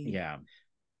 hey, yeah.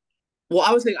 Well,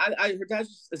 I was saying, her dad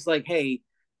is like, hey,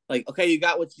 like, okay, you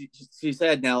got what she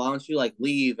said. Now, why don't you like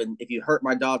leave? And if you hurt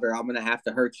my daughter, I'm gonna have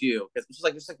to hurt you. Because it's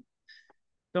just like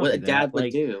what a dad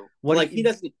would do. What like he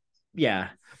doesn't. Yeah,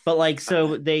 but like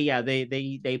so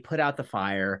they put out the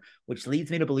fire, which leads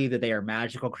me to believe that they are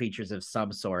magical creatures of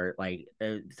some sort. Like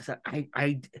there's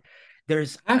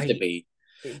have to be.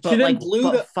 But she then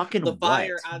blew the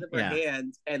fire out of her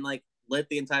hand and like lit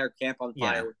the entire camp on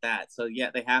fire with that. So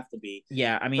yeah, they have to be.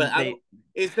 Yeah, I mean,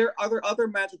 is there other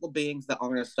magical beings that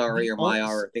aren't Astari or Maiar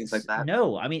or things like that?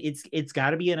 No, I mean it's got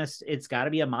to be it's got to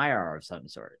be a Maiar of some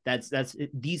sort.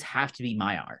 These have to be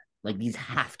Maiar. Like these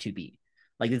have to be.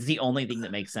 Like it's the only thing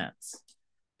that makes sense.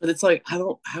 But it's like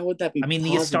how would that be? I mean,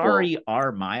 possible? The Astari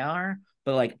are Maiar,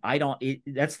 but like I don't.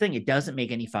 That's the thing. It doesn't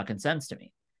make any fucking sense to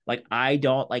me. Like I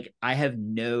have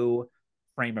no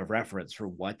frame of reference for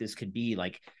what this could be.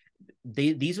 Like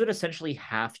these would essentially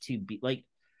have to be like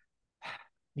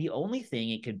the only thing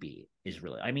it could be is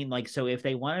really, I mean, like, so if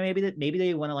they want to, maybe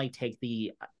they want to like take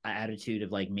the attitude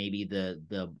of like maybe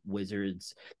the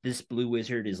wizards, this blue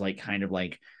wizard is like kind of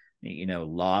like, you know,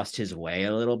 lost his way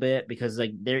a little bit, because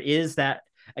like there is that.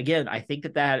 Again, I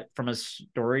think that from a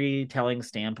storytelling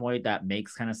standpoint, that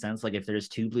makes kind of sense. Like if there's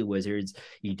two blue wizards,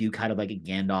 you do kind of like a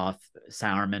Gandalf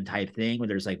Sauron type thing where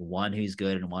there's like one who's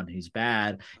good and one who's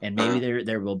bad, and maybe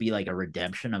there will be like a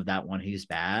redemption of that one who's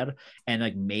bad, and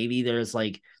like maybe there's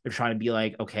like they're trying to be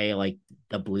like, okay, like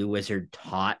the blue wizard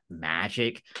taught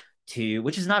magic to,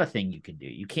 which is not a thing you can do.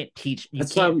 You can't teach. You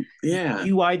can't.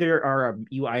 You either are a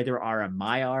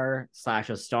Maiar /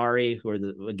 Astari, who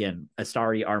are again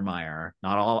Astari are Maiar.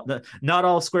 Not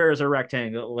all squares are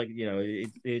rectangle. Like, you know,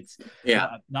 it's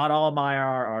not all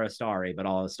Maiar are Astari, but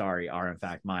all Astari are in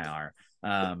fact Maiar.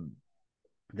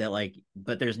 That like,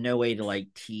 but there's no way to like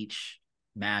teach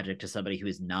magic to somebody who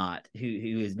is not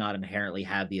inherently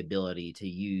have the ability to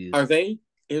use. Are they?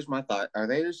 Here's my thought. Are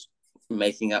they just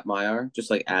making up Maiar,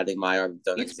 just like adding Maiar that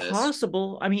don't exist? It's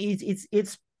possible. I mean,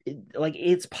 it's like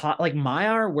like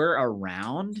Maiar were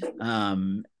around.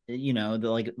 You know,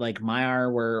 like Maiar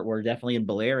were definitely in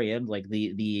Beleriand. Like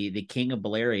the king of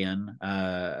Beleriand,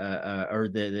 or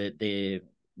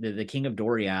the king of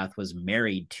Doriath was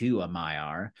married to a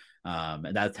Maiar.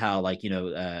 That's how, like, you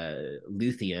know,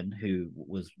 Luthien, who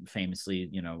was famously,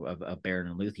 you know, a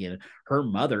baron in Luthien, her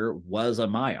mother was a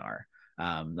Maiar.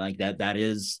 Like that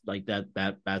is like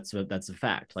that's a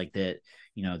fact. Like that,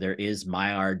 you know, there is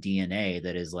Maiar DNA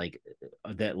that is like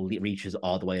that reaches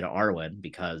all the way to Arwen,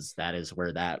 because that is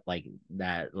where that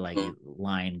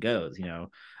line goes. You know,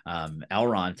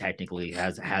 Elrond technically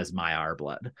has Maiar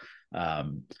blood,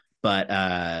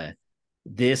 but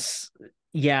this.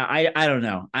 Yeah, I don't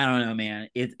know. I don't know, man.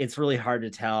 It's really hard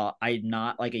to tell. I'm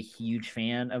not like a huge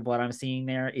fan of what I'm seeing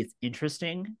there. It's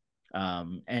interesting.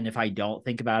 And if I don't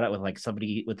think about it with like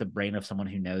somebody with the brain of someone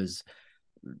who knows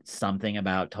something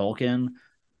about Tolkien,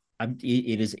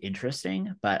 it is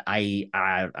interesting, but I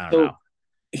don't know.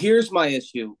 Here's my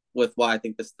issue with why I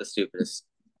think this is the stupidest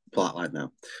plot line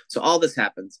now. So all this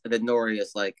happens, and then Nori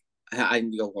is like, I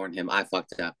need to go warn him. I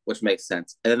fucked up, which makes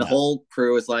sense. And then the whole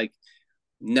crew is like,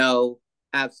 no,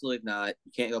 absolutely not.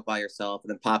 You can't go by yourself.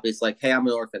 And then Poppy's like, hey, I'm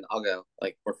an orphan. I'll go.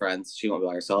 Like, we're friends. She won't go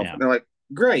by herself. Yeah. And they're like,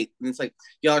 great. And it's like,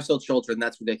 y'all are still children.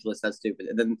 That's ridiculous. That's stupid.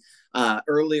 And then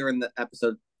earlier in the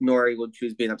episode, Nori when she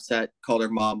was being upset, called her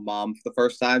mom for the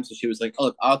first time. So she was like, "Oh,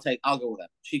 look, I'll go with them."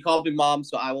 She called me mom,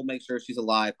 so I will make sure she's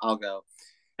alive. I'll go.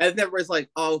 And then everybody's like,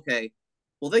 "Oh, okay.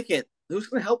 Well, they can't. Who's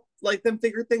going to help like them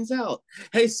figure things out?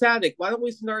 Hey, Sadik, why don't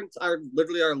we send our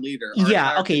literally our leader, our Yeah,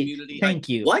 entire okay. community? Thank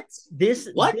you. What?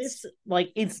 What? This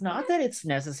like it's not that it's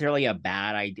necessarily a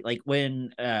bad idea. Like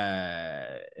when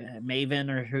Maven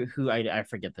or who I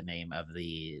forget the name of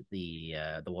the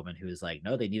woman who is like,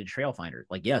 no, they need a trail finder.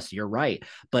 Like, yes, you're right.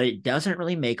 But it doesn't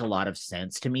really make a lot of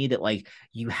sense to me that like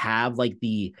you have like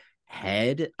the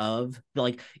head of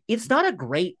like it's not a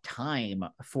great time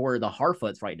for the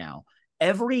Harfoots right now.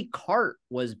 Every cart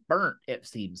was burnt, it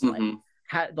seems like.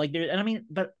 Like there, and I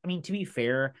mean, to be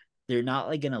fair, they're not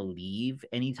like gonna leave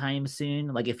anytime soon.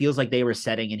 Like it feels like they were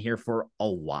setting in here for a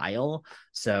while.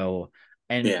 So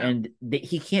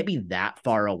he can't be that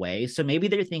far away. So maybe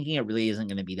they're thinking it really isn't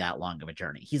gonna be that long of a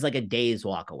journey. He's like a day's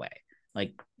walk away.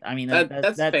 Like, I mean,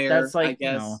 that's fair. That's like, I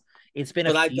guess. It's been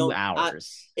a few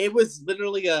hours. It was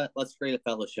literally a let's create a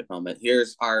fellowship moment.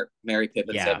 Here's our Mary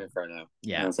Pippin saving Frodo.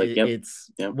 Yeah, and I was like,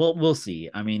 yep. We'll see.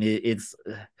 I mean,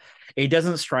 it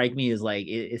doesn't strike me as like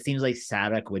it seems like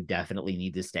Sadek would definitely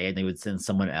need to stay, and they would send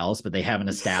someone else, but they haven't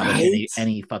established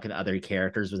any fucking other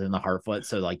characters within the Harfoot,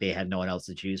 so like they had no one else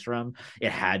to choose from.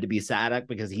 It had to be Sadek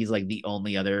because he's like the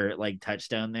only other like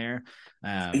touchstone there.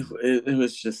 It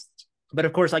was just. But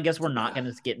of course, I guess we're not going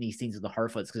to get any scenes of the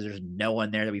Harfoots because there's no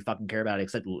one there that we fucking care about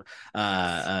except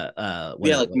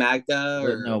Magda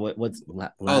or what's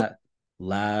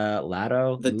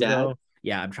Lado the dad.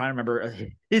 Yeah, I'm trying to remember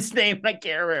his name. I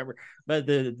can't remember, but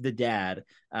the dad.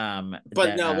 But we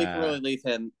can really leave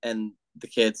him and the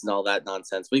kids and all that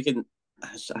nonsense. We can.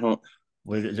 I don't.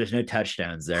 There's no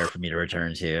touchdowns there for me to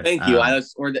return to. Thank you.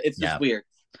 It's just weird,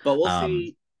 but we'll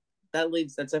see.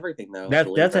 That's everything though.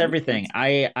 That's everything.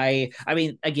 I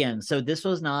mean, again, so this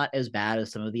was not as bad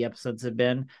as some of the episodes have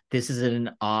been. This is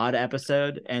an odd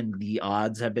episode, and the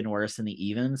odds have been worse than the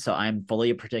even. So I'm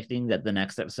fully predicting that the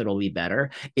next episode will be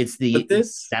better.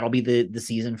 That'll be the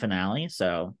season finale.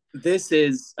 So this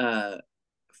is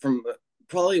from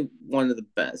probably one of the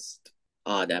best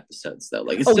odd episodes though.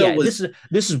 Like this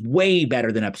is way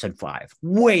better than episode 5.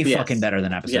 Fucking better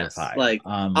than episode 5. Like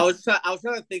I was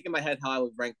trying to think in my head how I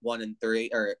would rank 1 and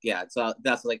 3 or so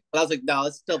that's like, but I was like, no,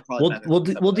 it's still probably we'll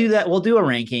do that. We'll do a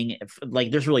ranking. Like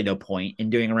there's really no point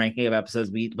in doing a ranking of episodes.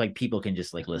 We like people can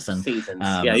just like listen. Seasons.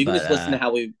 You can just listen to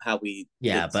how we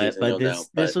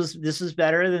this was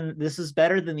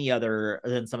better than the other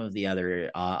than some of the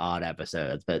other odd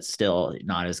episodes, but still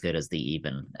not as good as the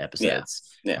even episodes.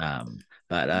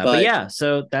 But yeah,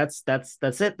 so that's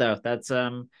it though. That's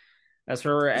where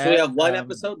we're at. So we have one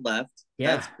episode left.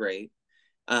 Yeah, that's great.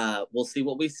 We'll see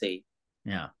what we see.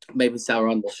 Yeah, maybe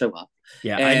Sauron will show up.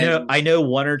 Yeah, I know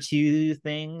one or two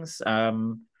things. I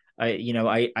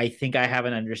think I have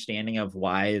an understanding of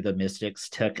why the Mystics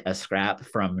took a scrap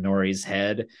from Nori's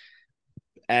head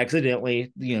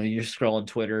accidentally. You're scrolling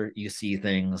Twitter, you see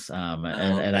things,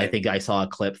 and I think I saw a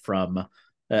clip from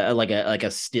like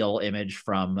a still image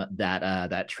from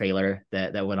that trailer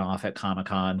that went off at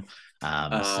Comic-Con.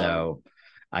 So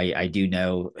I do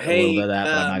know a little bit of that,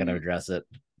 but I'm not going to address it.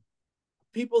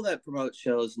 People that promote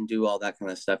shows and do all that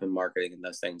kind of stuff in marketing and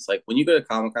those things, like when you go to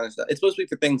Comic-Con and stuff, it's supposed to be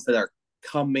for things that are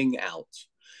coming out.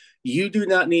 You do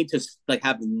not need to like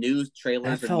have news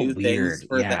trailers or new things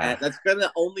for that. That's going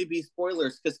to only be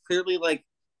spoilers because clearly, like,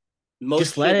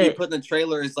 most shit you put in the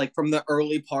trailer is like from the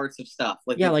early parts of stuff.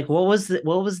 Like, like what was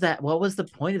the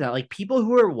point of that? Like, people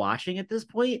who are watching at this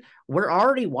point, we're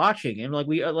already watching, and like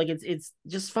we are like it's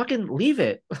just fucking leave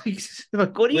it.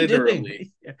 Like what are you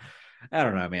doing? I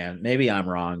don't know, man. Maybe I'm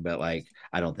wrong, but like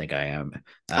I don't think I am.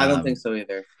 I don't think so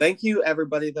either. Thank you,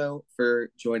 everybody, though,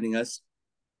 for joining us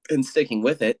and sticking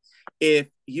with it. If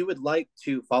you would like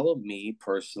to follow me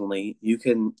personally, you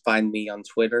can find me on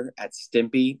Twitter at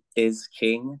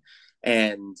StimpyIsKing.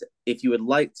 And if you would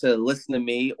like to listen to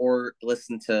me or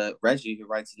listen to Reggie, who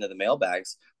writes into the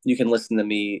mailbags, you can listen to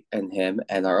me and him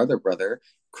and our other brother,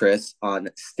 Chris, on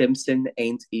Stimson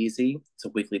Ain't Easy. It's a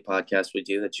weekly podcast we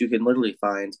do that you can literally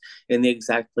find in the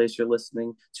exact place you're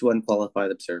listening to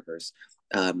Unqualified Observers.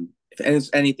 If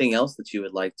there's anything else that you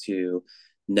would like to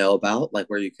know about, like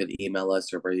where you could email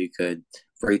us or where you could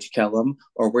reach Kellum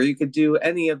or where you could do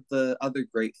any of the other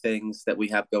great things that we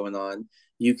have going on,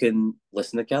 you can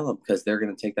listen to Kellum because they're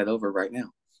going to take that over right now.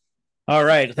 All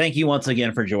right. Thank you once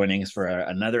again for joining us for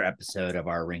another episode of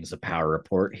our Rings of Power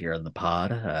report here on the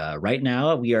pod. Right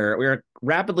now, we are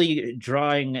rapidly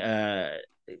drawing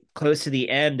close to the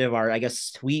end of our, I guess,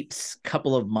 sweeps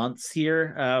couple of months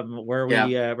here, where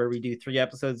we do 3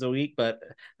 episodes a week. But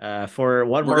for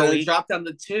one more week, we're gonna drop down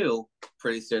to 2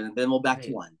 pretty soon, and then we'll back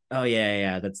to 1. Oh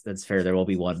yeah, that's fair. There will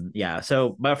be 1. Yeah.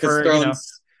 So, but for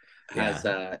Thrones has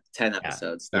 10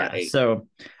 episodes, not 8. So,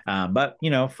 but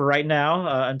for right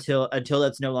now, until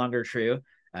that's no longer true.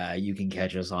 You can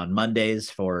catch us on Mondays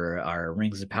for our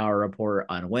Rings of Power report,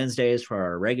 on Wednesdays for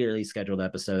our regularly scheduled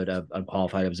episode of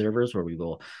Unqualified Observers, where we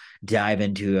will dive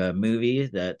into a movie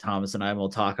that Thomas and I will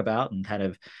talk about and kind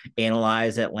of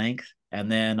analyze at length. And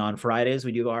then on Fridays,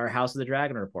 we do our House of the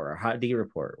Dragon report, our Hot D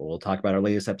report, where we'll talk about our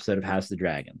latest episode of House of the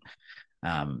Dragon.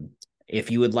 If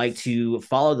you would like to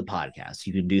follow the podcast,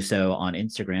 you can do so on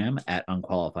Instagram at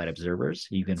Unqualified Observers.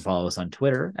 You can follow us on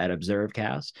Twitter at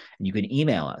ObserveCast, and you can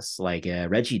email us like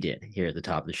Reggie did here at the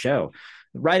top of the show.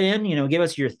 Write in, give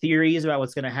us your theories about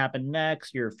what's going to happen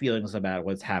next, your feelings about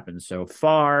what's happened so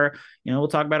far. We'll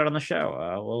talk about it on the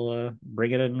show. We'll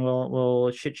bring it in,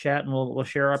 we'll chit chat, and we'll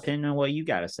share our opinion on what you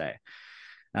got to say.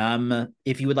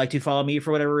 If you would like to follow me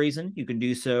for whatever reason, you can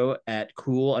do so at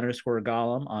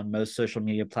cool_golem on most social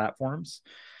media platforms.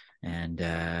 And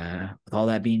with all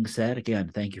that being said, again,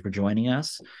 thank you for joining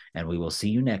us, and we will see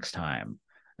you next time.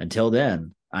 Until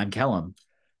then, I'm Kellum.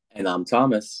 And I'm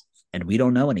Thomas. And we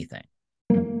don't know anything.